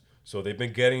turnovers. So they've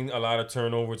been getting a lot of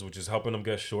turnovers, which is helping them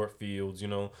get short fields,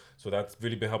 So that's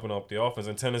really been helping up the offense.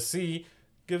 And Tennessee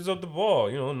gives up the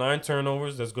ball, 9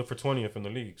 turnovers. That's good for 20th in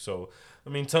the league. So, I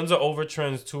mean, tons of over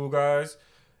trends too, guys.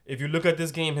 If you look at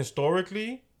this game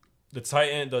historically,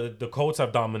 the Colts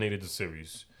have dominated the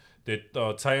series. The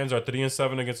Titans are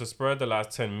 3-7 against the spread the last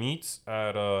 10 meets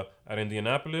at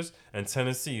Indianapolis, and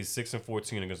Tennessee is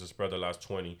 6-14 against the spread the last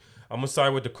 20. I'm gonna side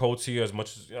with the Colts here as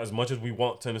much as we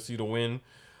want Tennessee to win.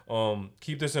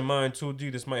 Keep this in mind too, D.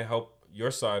 This might help your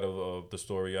side of the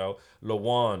story out.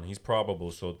 Lewan, he's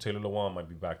probable, so Taylor Lewan might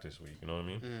be back this week. You know what I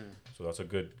mean? So that's a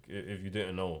good. If you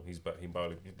didn't know, he's back.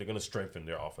 They're gonna strengthen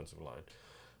their offensive line.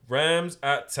 Rams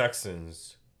at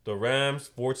Texans. The Rams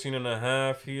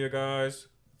 14.5 here, guys.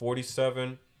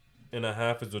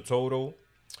 47.5 is the total.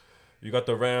 You got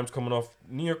the Rams coming off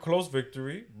near close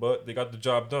victory, but they got the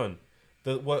job done.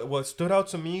 What stood out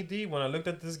to me, D, when I looked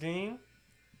at this game,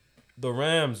 the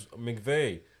Rams,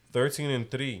 McVay,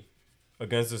 13-3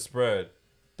 against the spread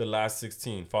the last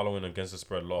 16, following against the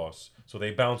spread loss. So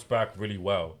they bounce back really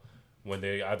well when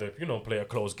they either, play a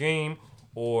close game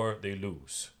or they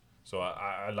lose. So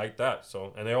I like that.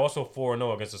 So, and they're also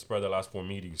 4-0 against the spread the last 4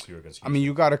 meetings here against Houston. I mean,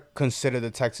 you got to consider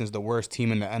the Texans the worst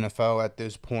team in the NFL at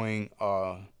this point.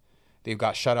 They've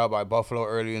got shut out by Buffalo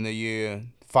early in the year.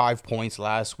 5 points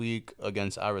last week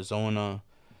against Arizona.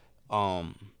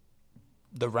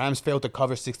 The Rams failed to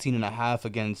cover 16.5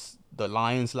 against the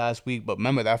Lions last week. But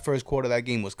remember, that first quarter of that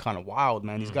game was kind of wild,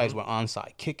 man. These guys were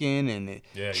onside kicking and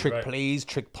trick plays,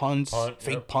 trick punts,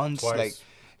 fake punts. Twice. Like,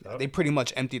 they pretty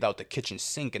much emptied out the kitchen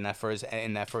sink in that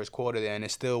first quarter there, and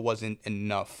it still wasn't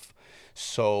enough.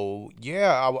 So,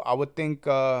 yeah, I would think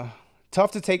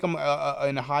Tough to take them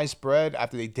in a high spread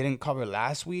after they didn't cover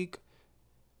last week,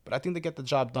 but I think they get the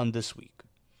job done this week.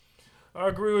 I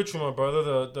agree with you, my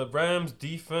brother. The Rams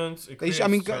defense.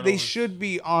 They should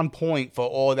be on point for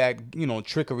all that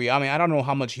trickery. I mean, I don't know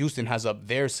how much Houston has up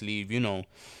their sleeve,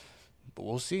 but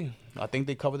we'll see. I think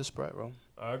they cover the spread, bro.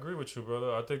 I agree with you,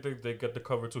 brother. I think they get the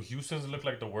cover too. Houston's look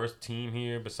like the worst team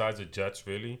here besides the Jets,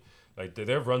 really. Like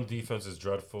their run defense is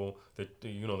dreadful. They're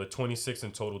 26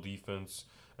 in total defense,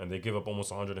 and they give up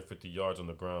almost 150 yards on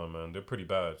the ground, man. They're pretty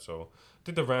bad. So I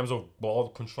think the Rams will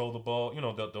control the ball.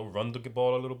 They'll run the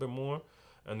ball a little bit more,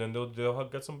 and then they'll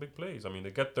get some big plays. I mean,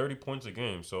 they get 30 points a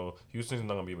game, so Houston's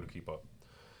not gonna be able to keep up.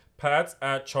 Pats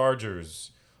at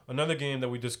Chargers. Another game that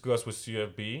we discussed with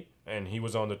CFB, and he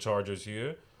was on the Chargers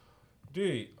here.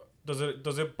 Does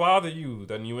it bother you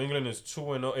that New England is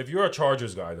 2-0? If you're a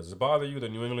Chargers guy, does it bother you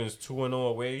that New England is 2-0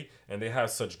 away and they have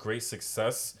such great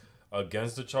success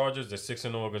against the Chargers? They're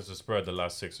 6-0 against the spread, the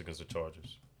last 6 against the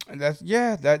Chargers. And that's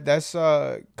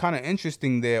kind of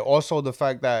interesting there. Also, the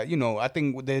fact that I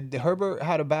think the Herbert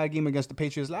had a bad game against the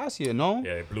Patriots last year. No,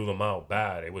 yeah, it blew them out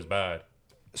bad. It was bad.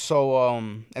 So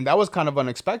and that was kind of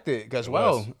unexpected as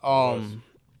well.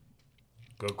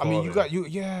 Good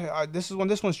call,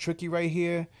 this one's tricky right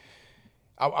here.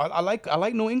 I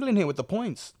like New England here with the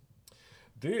points.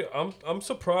 Dude, I'm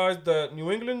surprised that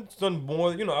New England's done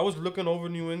more. I was looking over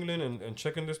New England and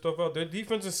checking this stuff out. Their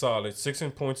defense is solid, 6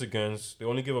 points against. They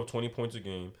only give up 20 points a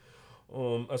game.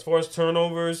 As far as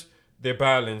turnovers, they're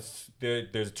balanced. Their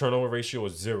turnover ratio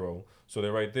is 0, so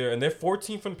they're right there. And they're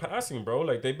 14th in passing, bro.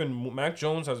 Like Mac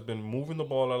Jones has been moving the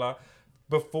ball a lot.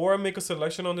 Before I make a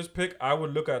selection on this pick, I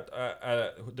would look at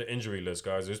the injury list,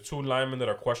 guys. There's 2 linemen that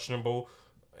are questionable.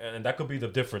 And that could be the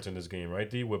difference in this game, right,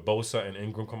 D? With Bosa and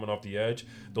Ingram coming off the edge.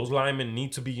 Those linemen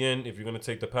need to be in if you're going to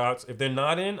take the Pats. If they're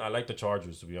not in, I like the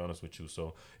Chargers, to be honest with you.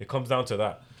 So it comes down to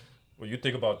that. What you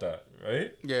think about that,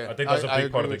 right? Yeah. I think that's a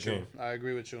big part of the game. I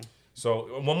agree with you.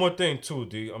 So one more thing, too,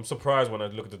 D. I'm surprised when I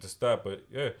looked at the stat, but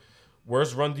yeah.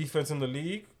 Worst run defense in the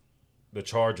league? The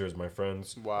Chargers, my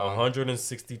friends. Wow.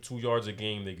 162 yards a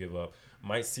game they give up.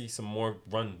 Might see some more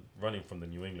running from the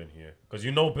New England here, because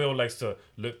Bill likes to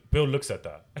look. Bill looks at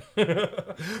that.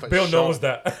 Bill knows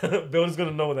that. Bill is gonna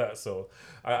know that. So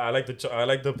I like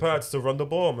the Pats to run the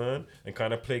ball, man, and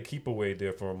kind of play keep away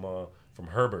there from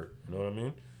Herbert. You know what I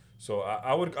mean? So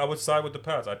I would side with the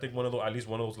Pats. I think at least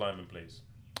one of those linemen plays.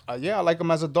 Yeah, I like them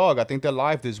as a dog. I think they're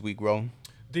live this week, bro.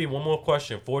 D, one more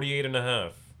question.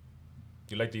 48.5.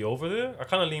 You like the over there? I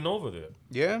kind of lean over there.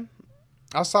 Yeah.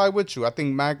 I'll side with you. I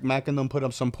think Mac and them put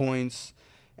up some points,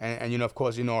 and of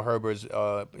course, Herbert's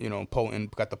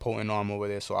potent, got the potent arm over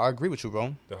there. So I agree with you,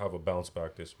 bro. They'll have a bounce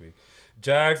back this week.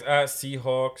 Jags at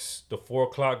Seahawks. The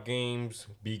 4:00 games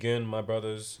begin, my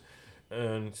brothers,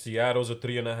 and Seattle's a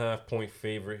 3.5 point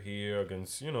favorite here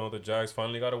against the Jags.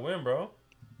 Finally got a win, bro.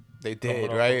 They did,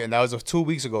 right? And that was 2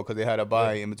 weeks ago because they had a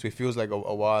bye in between. Feels like a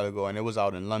while ago, and it was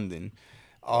out in London.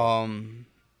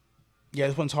 Yeah,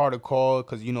 this one's hard to call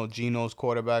because, Geno's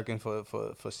quarterbacking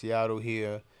for Seattle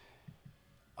here.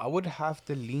 I would have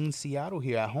to lean Seattle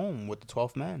here at home with the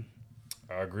 12th man.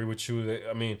 I agree with you.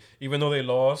 I mean, even though they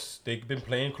lost, they've been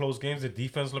playing close games. The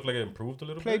defense looked like it improved a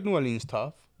little bit. Played New Orleans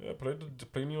tough. Yeah,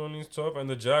 played New Orleans tough. And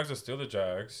the Jags are still the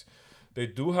Jags. They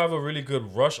do have a really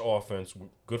good rush offense,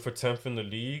 good for 10th in the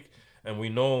league. And we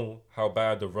know how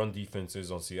bad the run defense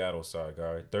is on Seattle's side,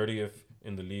 guy. 30th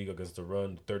in the league against the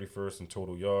run, 31st in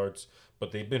total yards,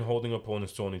 but they've been holding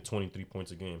opponents to only 23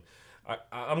 points a game.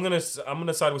 I'm gonna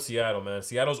side with Seattle, man.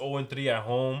 Seattle's 0-3 at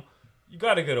home. You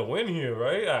gotta get a win here,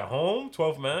 right? At home,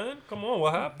 12th man. Come on,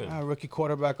 what happened? Rookie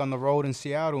quarterback on the road in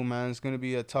Seattle, man. It's gonna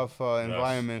be a tough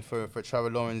environment for Trevor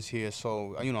Lawrence here.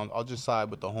 So I'll just side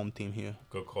with the home team here.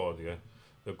 Good call, yeah.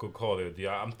 Good call there, D.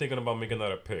 I'm thinking about making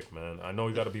that a pick, man. I know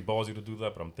you got to be ballsy to do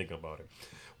that, but I'm thinking about it.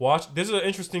 This is an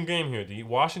interesting game here, D.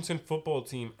 Washington football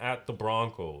team at the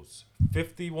Broncos.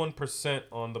 51%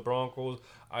 on the Broncos.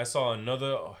 I saw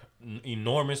another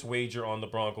enormous wager on the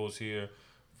Broncos here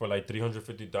for like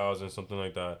 $350,000, something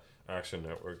like that. Action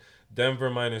Network.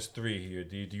 Denver -3 here,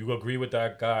 D. Do you agree with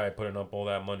that guy putting up all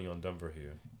that money on Denver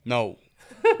here? No.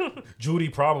 Judy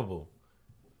probable.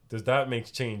 Does that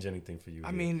change anything for you?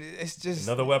 I mean, it's just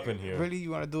another weapon here. Really,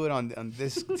 you want to do it on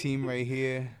this team right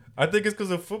here? I think it's because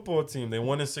of football team. They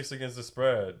 1-6 against the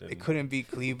spread. They couldn't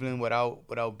beat Cleveland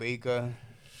without Baker.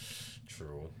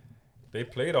 True. They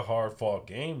played a hard-fought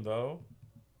game, though.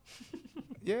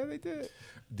 Yeah, they did.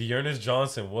 Dearness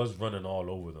Johnson was running all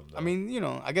over them, though. I mean,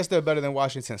 I guess they're better than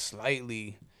Washington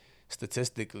slightly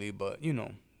statistically, but,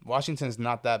 Washington's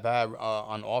not that bad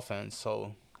on offense,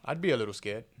 so I'd be a little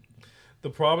scared. The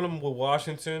problem with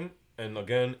Washington, and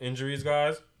again, injuries,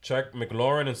 guys, check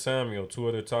McLaurin and Samuel, two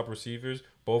of their top receivers,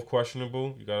 both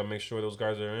questionable. You got to make sure those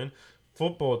guys are in.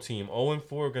 Football team,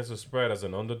 0-4 against the spread as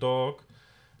an underdog.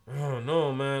 Oh,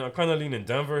 no, man. I'm kind of leaning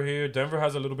Denver here. Denver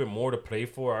has a little bit more to play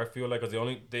for, I feel like,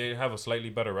 because they have a slightly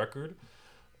better record.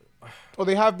 Well,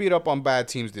 they have beat up on bad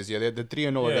teams this year. They're the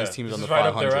 3-0 against teams on the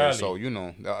 500. So,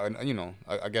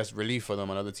 I guess relief for them.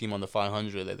 Another team on the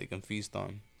 500 that they can feast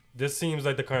on. This seems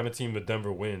like the kind of team that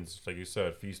Denver wins, like you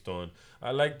said, feast on.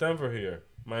 I like Denver here.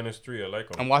 -3, I like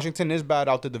them. And Washington is bad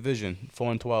out the division,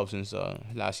 4-12 since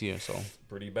last year, so.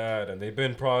 Pretty bad. And they've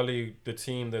been probably the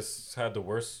team that's had the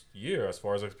worst year as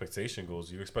far as expectation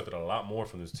goes. You expected a lot more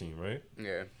from this team, right?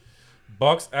 Yeah.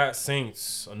 Bucks at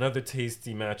Saints. Another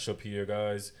tasty matchup here,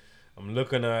 guys. I'm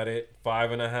looking at it.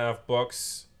 5.5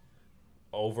 Bucks.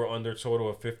 Over under total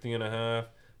of 50.5.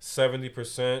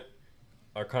 70%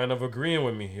 are kind of agreeing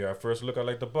with me here. At first look, I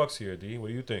like the Bucks here, D. What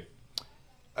do you think?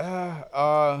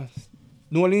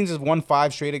 New Orleans has won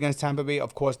 5 straight against Tampa Bay.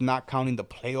 Of course, not counting the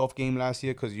playoff game last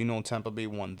year because, Tampa Bay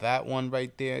won that one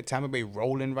right there. Tampa Bay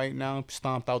rolling right now.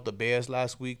 Stomped out the Bears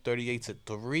last week,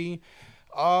 38-3.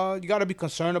 You got to be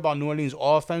concerned about New Orleans'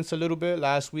 offense a little bit.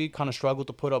 Last week, kind of struggled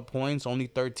to put up points, only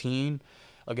 13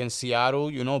 against Seattle.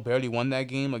 Barely won that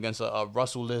game against a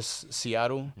Russell-less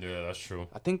Seattle. Yeah, that's true.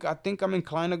 I think I'm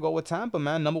inclined to go with Tampa,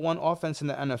 man. Number 1 offense in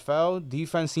the NFL.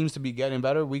 Defense seems to be getting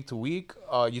better week to week.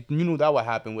 You knew that would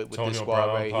happen with this squad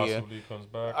Brown right here. Comes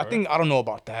back, I don't know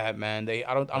about that, man.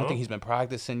 I don't think he's been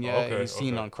practicing yet. Okay, He's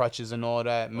seen on crutches and all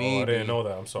that. Maybe. I didn't know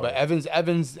that. I'm sorry. But Evans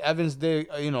did,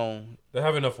 they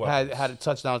have enough weapons. Had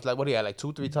touchdowns. Like, what he had, like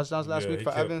 2-3 touchdowns last week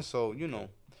for Evans. So,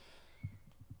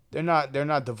 They're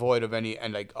not devoid of any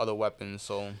and like other weapons.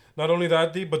 So not only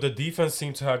that, but the defense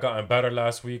seemed to have gotten better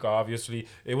last week. Obviously,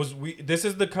 this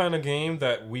is the kind of game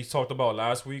that we talked about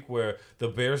last week, where the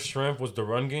Bears' strength was the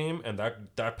run game, and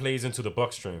that plays into the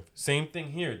Bucs' strength. Same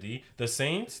thing here, D. The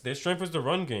Saints, their strength is the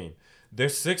run game. They're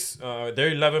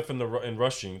 11th in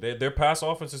rushing. Their pass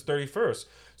offense is 31st.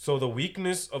 So the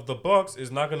weakness of the Bucs is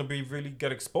not going to be really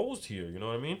get exposed here. You know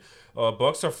what I mean?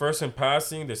 Bucs are first in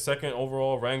passing. They're second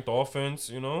overall ranked offense.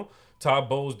 Todd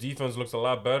Bowles' defense looks a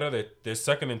lot better. They're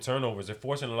second in turnovers. They're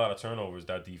forcing a lot of turnovers.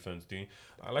 That defense, D.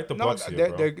 I like the Bucs here,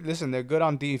 bro. They're good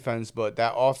on defense, but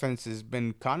that offense has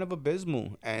been kind of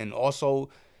abysmal. And also,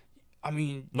 I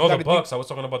mean, the Bucs. I was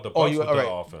talking about the Bucs with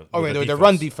the offense. Okay, the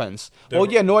run defense.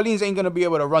 New Orleans ain't gonna be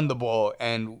able to run the ball,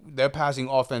 and their passing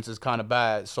offense is kind of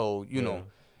bad. So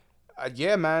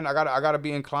yeah, man, I gotta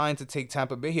be inclined to take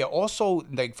Tampa Bay here. Also,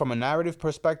 like from a narrative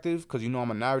perspective, because I'm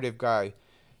a narrative guy.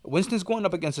 Winston's going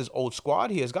up against his old squad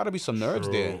here. There's got to be some nerves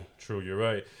there. True, you're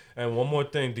right. And one more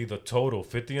thing, the total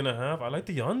 50.5. I like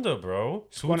the under, bro.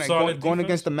 Going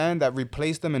against the man that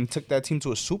replaced them and took that team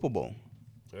to a Super Bowl.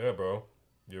 Yeah, bro.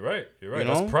 You're right.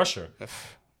 That's pressure.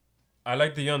 I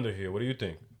like the under here. What do you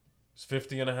think? It's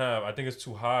 50.5. I think it's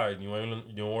too high.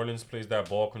 New Orleans plays that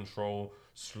ball control,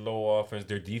 slow offense.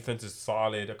 Their defense is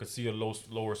solid. I could see a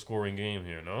lower scoring game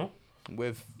here, no?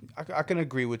 I can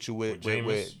agree with you with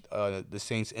the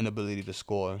Saints' inability to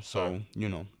score. So, I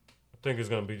think it's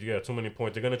going to be, too many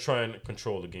points. They're going to try and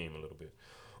control the game a little bit.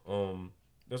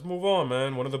 Let's move on,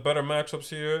 man. One of the better matchups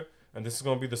here, and this is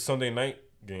going to be the Sunday night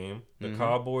game. The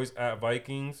Cowboys at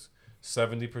Vikings.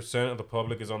 70% of the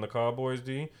public is on the Cowboys,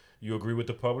 D. You agree with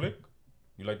the public?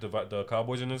 You like the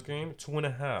Cowboys in this game?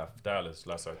 2.5, Dallas,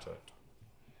 last I checked.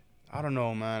 I don't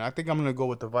know, man. I think I'm going to go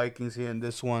with the Vikings here in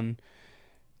this one.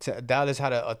 Dallas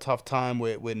had a tough time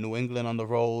with New England on the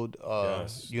road.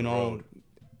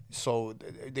 So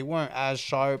they weren't as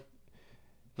sharp.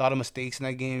 A lot of mistakes in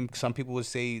that game. Some people would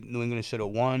say New England should have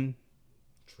won.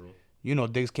 True.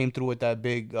 Diggs came through with that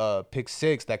big pick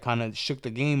 6 that kind of shook the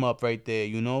game up right there.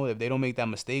 If they don't make that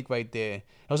mistake right there,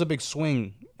 that was a big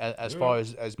swing as far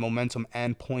as momentum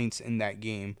and points in that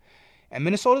game. And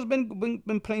Minnesota's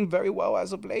been playing very well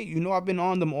as of late. I've been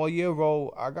on them all year,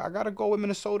 Ro. I gotta go with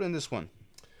Minnesota in this one.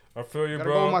 I feel you,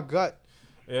 bro. Go with my gut.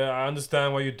 Yeah, I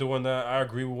understand why you're doing that. I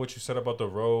agree with what you said about the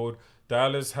road.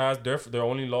 Dallas has their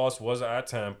only loss was at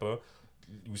Tampa.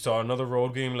 We saw another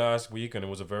road game last week, and it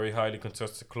was a very highly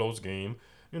contested close game.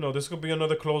 This could be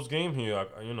another close game here.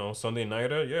 Sunday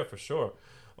nighter, yeah, for sure.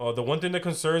 The one thing that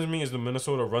concerns me is the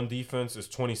Minnesota run defense is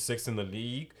 26th in the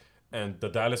league, and the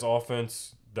Dallas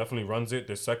offense definitely runs it.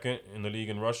 They're second in the league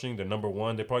in rushing. They're number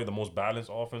 1. They're probably the most balanced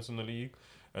offense in the league,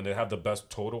 and they have the best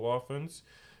total offense.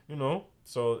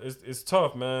 So it's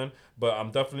tough, man. But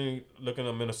I'm definitely looking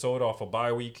at Minnesota off a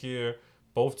bye week here.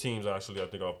 Both teams, actually, I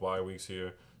think, off bye weeks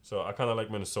here. So I kind of like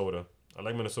Minnesota. I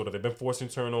like Minnesota. They've been forcing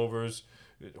turnovers.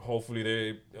 Hopefully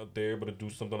they're able to do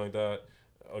something like that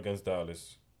against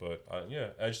Dallas. But,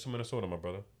 edge to Minnesota, my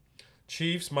brother.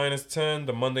 Chiefs -10.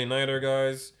 The Monday Nighter,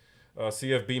 guys.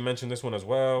 CFB mentioned this one as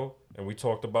well, and we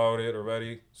talked about it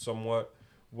already somewhat.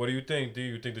 What do you think? Do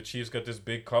you think the Chiefs get this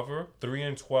big cover?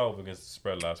 3-12 against the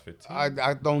spread last 15.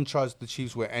 I don't trust the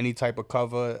Chiefs with any type of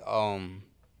cover.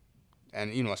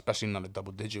 And especially not a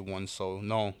double-digit one. So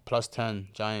no, +10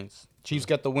 Giants. Chiefs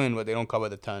get the win, but they don't cover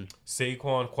the 10.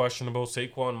 Saquon questionable.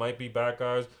 Saquon might be back,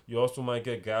 guys. You also might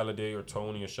get Galladay or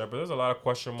Tony or Shepard. There's a lot of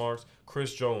question marks.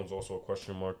 Chris Jones also a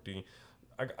question mark. D.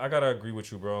 I gotta agree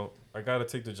with you, bro. I gotta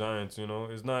take the Giants.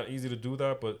 It's not easy to do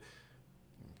that, but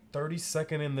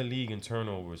 32nd in the league in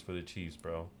turnovers for the Chiefs,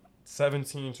 bro.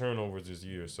 17 turnovers this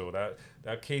year. So that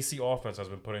KC offense has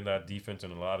been putting that defense in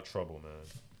a lot of trouble, man.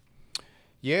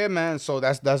 Yeah, man. So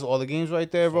that's all the games right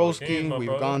there, Roski.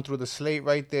 We've gone through the slate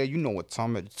right there. You know what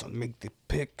time it is to make the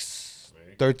picks.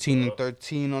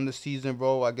 13-13 on the season,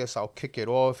 bro. I guess I'll kick it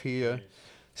off here.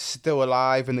 Still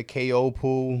alive in the KO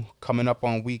pool. Coming up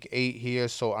on week 8 here.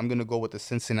 So I'm going to go with the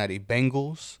Cincinnati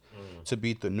Bengals to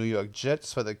beat the New York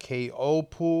Jets for the KO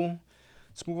pool.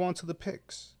 Let's move on to the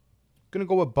picks. Going to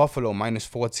go with Buffalo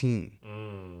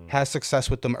 -14. Had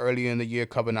success with them earlier in the year,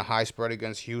 covering a high spread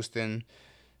against Houston.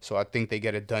 So I think they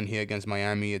get it done here against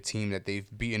Miami, a team that they've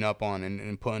beaten up on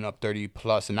and putting up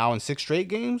 30+. And now in 6 straight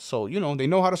games. So, they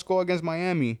know how to score against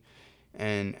Miami.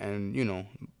 And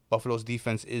Buffalo's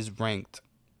defense is ranked.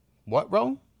 What,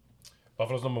 bro?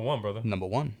 Buffalo's number 1, brother. Number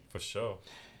 1. For sure.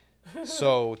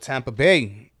 So Tampa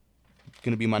Bay,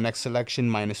 going to be my next selection,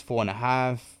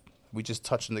 -4.5. We just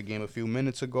touched on the game a few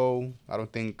minutes ago. I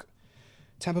don't think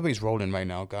Tampa Bay's rolling right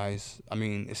now, guys. I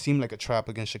mean, it seemed like a trap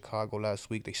against Chicago last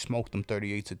week. They smoked them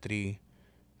 38-3.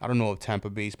 I don't know if Tampa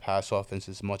Bay's pass offense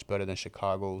is much better than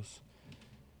Chicago's.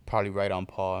 Probably right on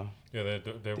par. Yeah,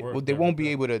 they won't be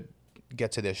able to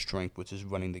get to their strength, which is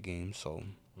running the game. So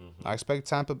I expect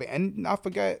Tampa Bay. And not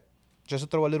forget, just to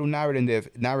throw a little narrative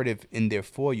in there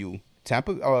for you,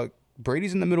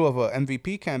 Brady's in the middle of a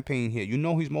MVP campaign here.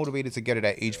 He's motivated to get it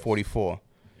at age 44.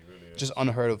 Just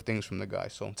unheard of things from the guy.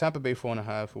 So Tampa Bay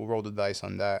 4.5. We'll roll the dice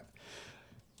on that.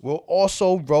 We'll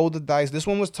also roll the dice. This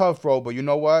one was tough, bro, but you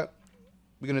know what?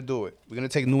 We're going to do it. We're going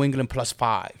to take New England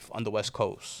 +5 on the West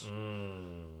Coast.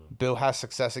 Bill has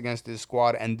success against this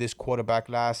squad and this quarterback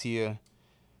last year.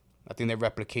 I think they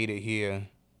replicated here.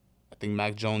 I think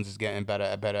Mac Jones is getting better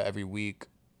every week.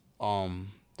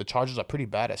 The Chargers are pretty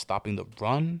bad at stopping the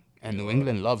run, and New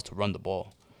England loves to run the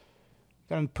ball.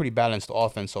 Got a pretty balanced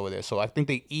offense over there. So I think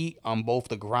they eat on both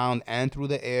the ground and through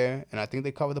the air, and I think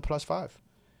they cover the +5.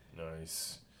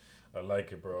 Nice. I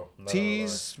like it, bro.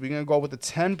 Tees, we're going to go with the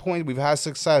 10 point. We've had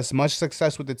much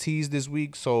success with the tees this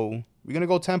week, so we're going to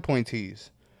go 10-point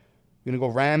tees. We're going to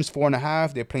go Rams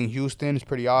 4.5. They're playing Houston. It's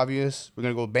pretty obvious. We're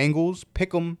going to go Bengals,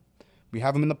 pick 'em. We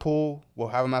have them in the pool. We'll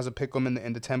have them as a pick 'em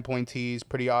in the 10-point tees.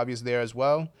 Pretty obvious there as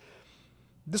well.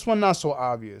 This one not so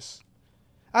obvious.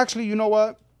 Actually, you know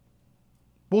what?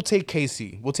 We'll take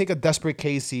KC. We'll take a desperate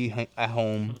KC at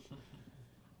home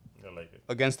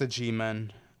against the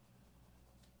G-Men.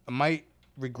 I might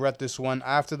regret this one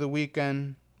after the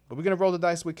weekend, but we're going to roll the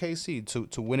dice with KC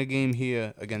to win a game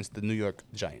here against the New York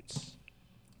Giants.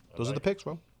 Those are the picks,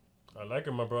 bro. I like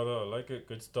it, my brother. I like it.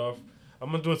 Good stuff.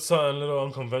 I'm going to do something a little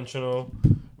unconventional.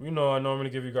 I normally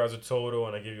give you guys a total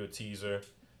and I give you a teaser.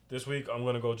 This week, I'm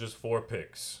going to go just 4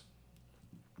 picks.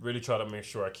 Really try to make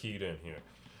sure I keyed in here.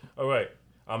 All right.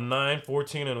 I'm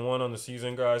 9-14-1 on the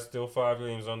season, guys. Still 5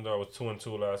 games under. I was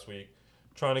 2-2 last week.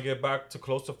 Trying to get back to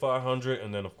close to 500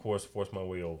 and then, of course, force my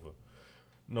way over.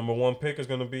 Number 1 pick is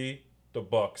going to be the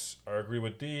Bucks. I agree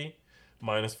with D.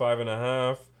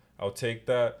 -5.5. I'll take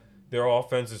that. Their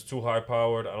offense is too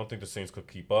high-powered. I don't think the Saints could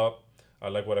keep up. I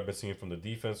like what I've been seeing from the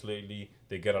defense lately.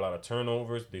 They get a lot of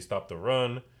turnovers. They stop the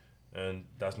run. And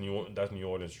that's New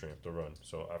Orleans' strength, the run.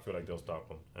 So I feel like they'll stop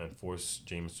them and force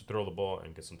James to throw the ball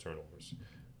and get some turnovers.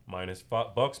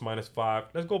 Bucks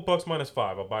 -5. Let's go Bucks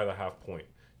 -5. I'll buy the half point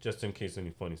just in case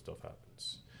any funny stuff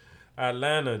happens.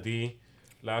 Atlanta, D.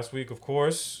 Last week, of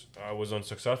course, I was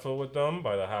unsuccessful with them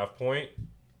by the half point.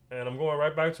 And I'm going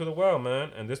right back to the well,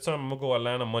 man. And this time I'm going to go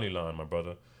Atlanta money line, my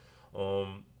brother.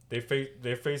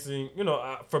 They're facing,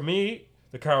 for me,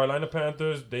 the Carolina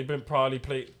Panthers, they've probably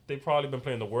been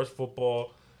playing the worst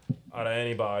football out of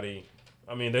anybody.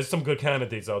 I mean, there's some good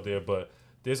candidates out there, but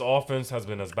this offense has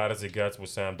been as bad as it gets with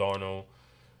Sam Darnold.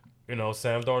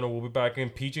 Sam Darnold will be back in.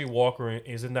 PJ Walker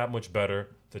isn't that much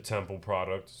better, the Temple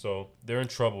product. So they're in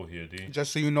trouble here, D.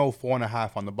 Just so you know,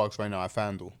 4.5 on the Bucks right now at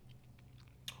FanDuel.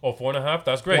 Oh, 4.5?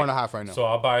 That's great. 4.5 right now. So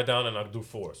I'll buy it down and I'll do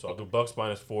 4. So I'll do Bucks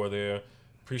 -4 there.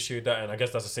 Appreciate that. And I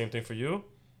guess that's the same thing for you?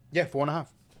 Yeah, 4.5.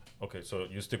 Okay, so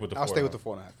you stick with the 4. I'll stay with the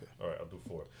 4.5. Yeah. All right, I'll do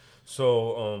 4.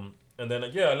 So, and then,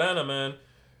 Atlanta, man.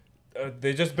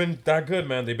 They've just been that good,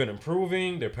 man. They've been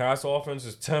improving. Their pass offense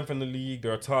is 10th in the league.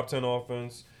 They're a top 10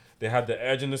 offense. They had the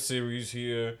edge in the series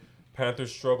here.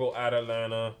 Panthers struggle at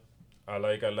Atlanta. I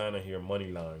like Atlanta here,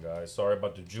 money line, guys. Sorry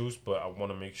about the juice, but I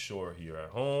want to make sure here at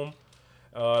home.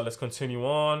 Let's continue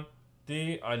on.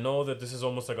 I know that this is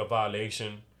almost like a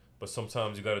violation, but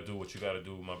sometimes you got to do what you got to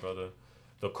do, my brother.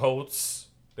 The Colts,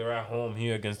 they're at home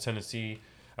here against Tennessee.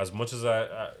 As much as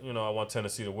I want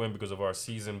Tennessee to win because of our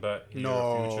season bet here.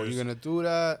 No, futures, you're going to do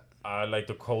that? I like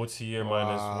the Colts here,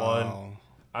 -1.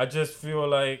 I just feel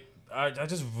like, I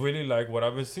just really like what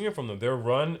I've been seeing from them. Their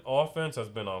run offense has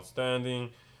been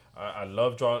outstanding. I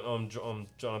love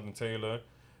Jonathan Taylor.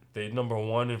 They number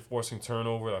 1 in forcing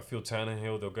turnover. I feel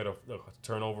Tannehill, they'll get a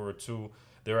turnover or two.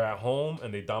 They're at home,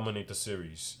 and they dominate the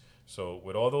series. So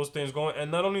with all those things going,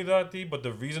 and not only that, but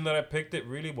the reason that I picked it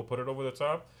really will put it over the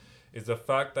top is the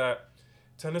fact that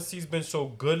Tennessee's been so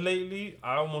good lately.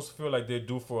 I almost feel like they're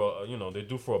due for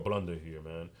a blunder here,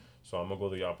 man. So I'm gonna go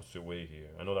the opposite way here.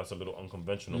 I know that's a little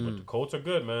unconventional, but the Colts are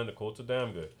good, man. The Colts are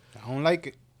damn good. I don't like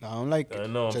it. I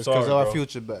know. I'm just sorry, because of our bro.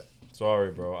 future bet.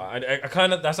 Sorry, bro. I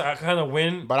kind of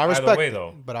win. But I respect either way,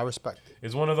 though. But I respect it.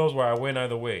 It's one of those where I win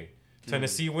either way.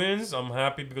 Tennessee wins. I'm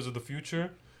happy because of the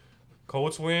future.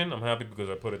 Colts win. I'm happy because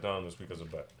I put it down this week as a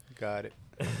bet. Got it.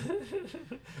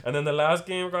 And then the last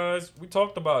game, guys, we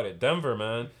talked about it. Denver,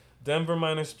 man. Denver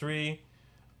 -3.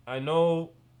 I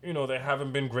know, they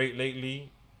haven't been great lately.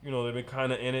 They've been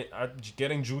kind of in it.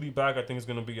 Getting Judy back, I think, is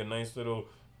going to be a nice little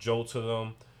jolt to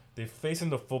them. They're facing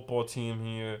the football team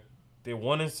here. They're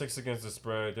 1-6 against the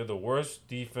spread. They're the worst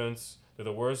defense. They're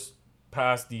the worst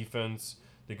pass defense.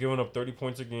 They're giving up 30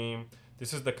 points a game.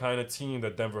 This is the kind of team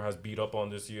that Denver has beat up on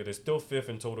this year. They're still 5th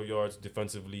in total yards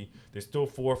defensively. They're still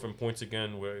 4th in points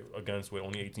against with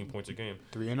only 18 points a game.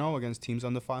 3-0 against teams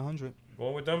under 500.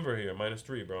 Going with Denver here,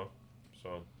 -3, bro.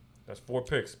 So that's 4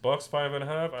 picks. Bucks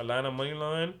 5.5, Atlanta money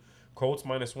line, Colts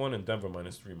 -1, and Denver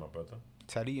 -3, my brother.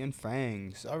 Teddy and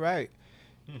Fangs. All right.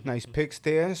 Nice picks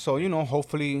there. So,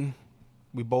 hopefully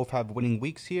we both have winning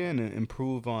weeks here and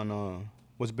improve on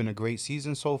what's been a great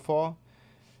season so far.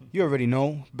 You already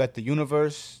know,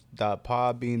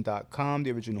 bettheuniverse.podbean.com,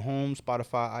 the original home,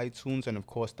 Spotify, iTunes, and, of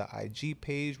course, the IG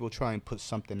page. We'll try and put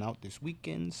something out this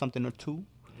weekend, something or two.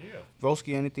 Yeah.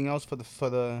 Broski, anything else for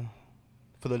the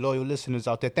loyal listeners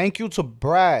out there? Thank you to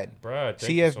Brad. Thank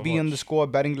CFB you so much.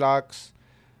 _ betting locks.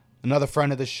 Another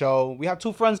friend of the show. We have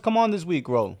 2 friends come on this week,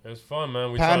 bro. It's fun,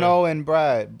 man. Pano and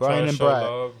Brad. Brian and Brad.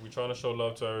 We're trying to show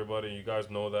love to everybody. You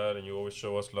guys know that, and you always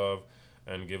show us love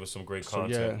and give us some great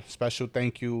content. So, yeah, special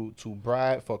thank you to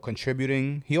Brad for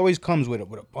contributing. He always comes with a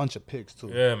bunch of picks,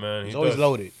 too. Yeah, man. He's always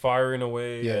loaded. Firing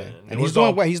away. Yeah. And he's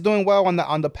doing well. He's doing well on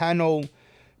the Pano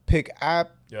pick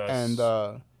app. Yes. And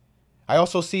I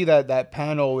also see that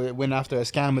Pano went after a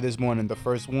scammer this morning, the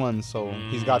first one. So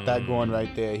he's got that going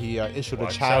right there. He issued a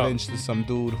challenge to some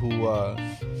dude who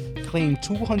claimed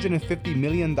 $250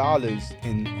 million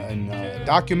in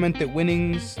documented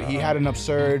winnings. He had an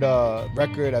absurd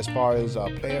record as far as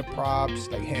player props,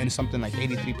 like hitting something like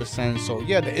 83%. So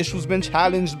yeah, the issue's been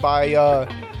challenged by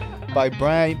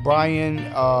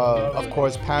Brian. Of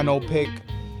course, Pano pick.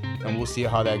 And we'll see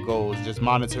how that goes. Just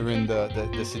monitoring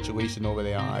the situation over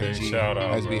there on IG, shout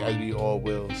out, as we all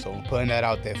will. So putting that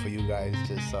out there for you guys.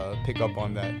 Just pick up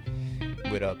on that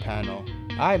with a panel.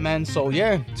 All right, man. So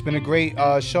yeah, it's been a great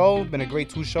show. Been a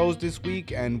great 2 shows this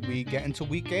week, and we get into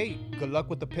week 8. Good luck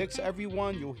with the picks,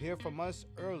 everyone. You'll hear from us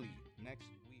early next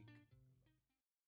week.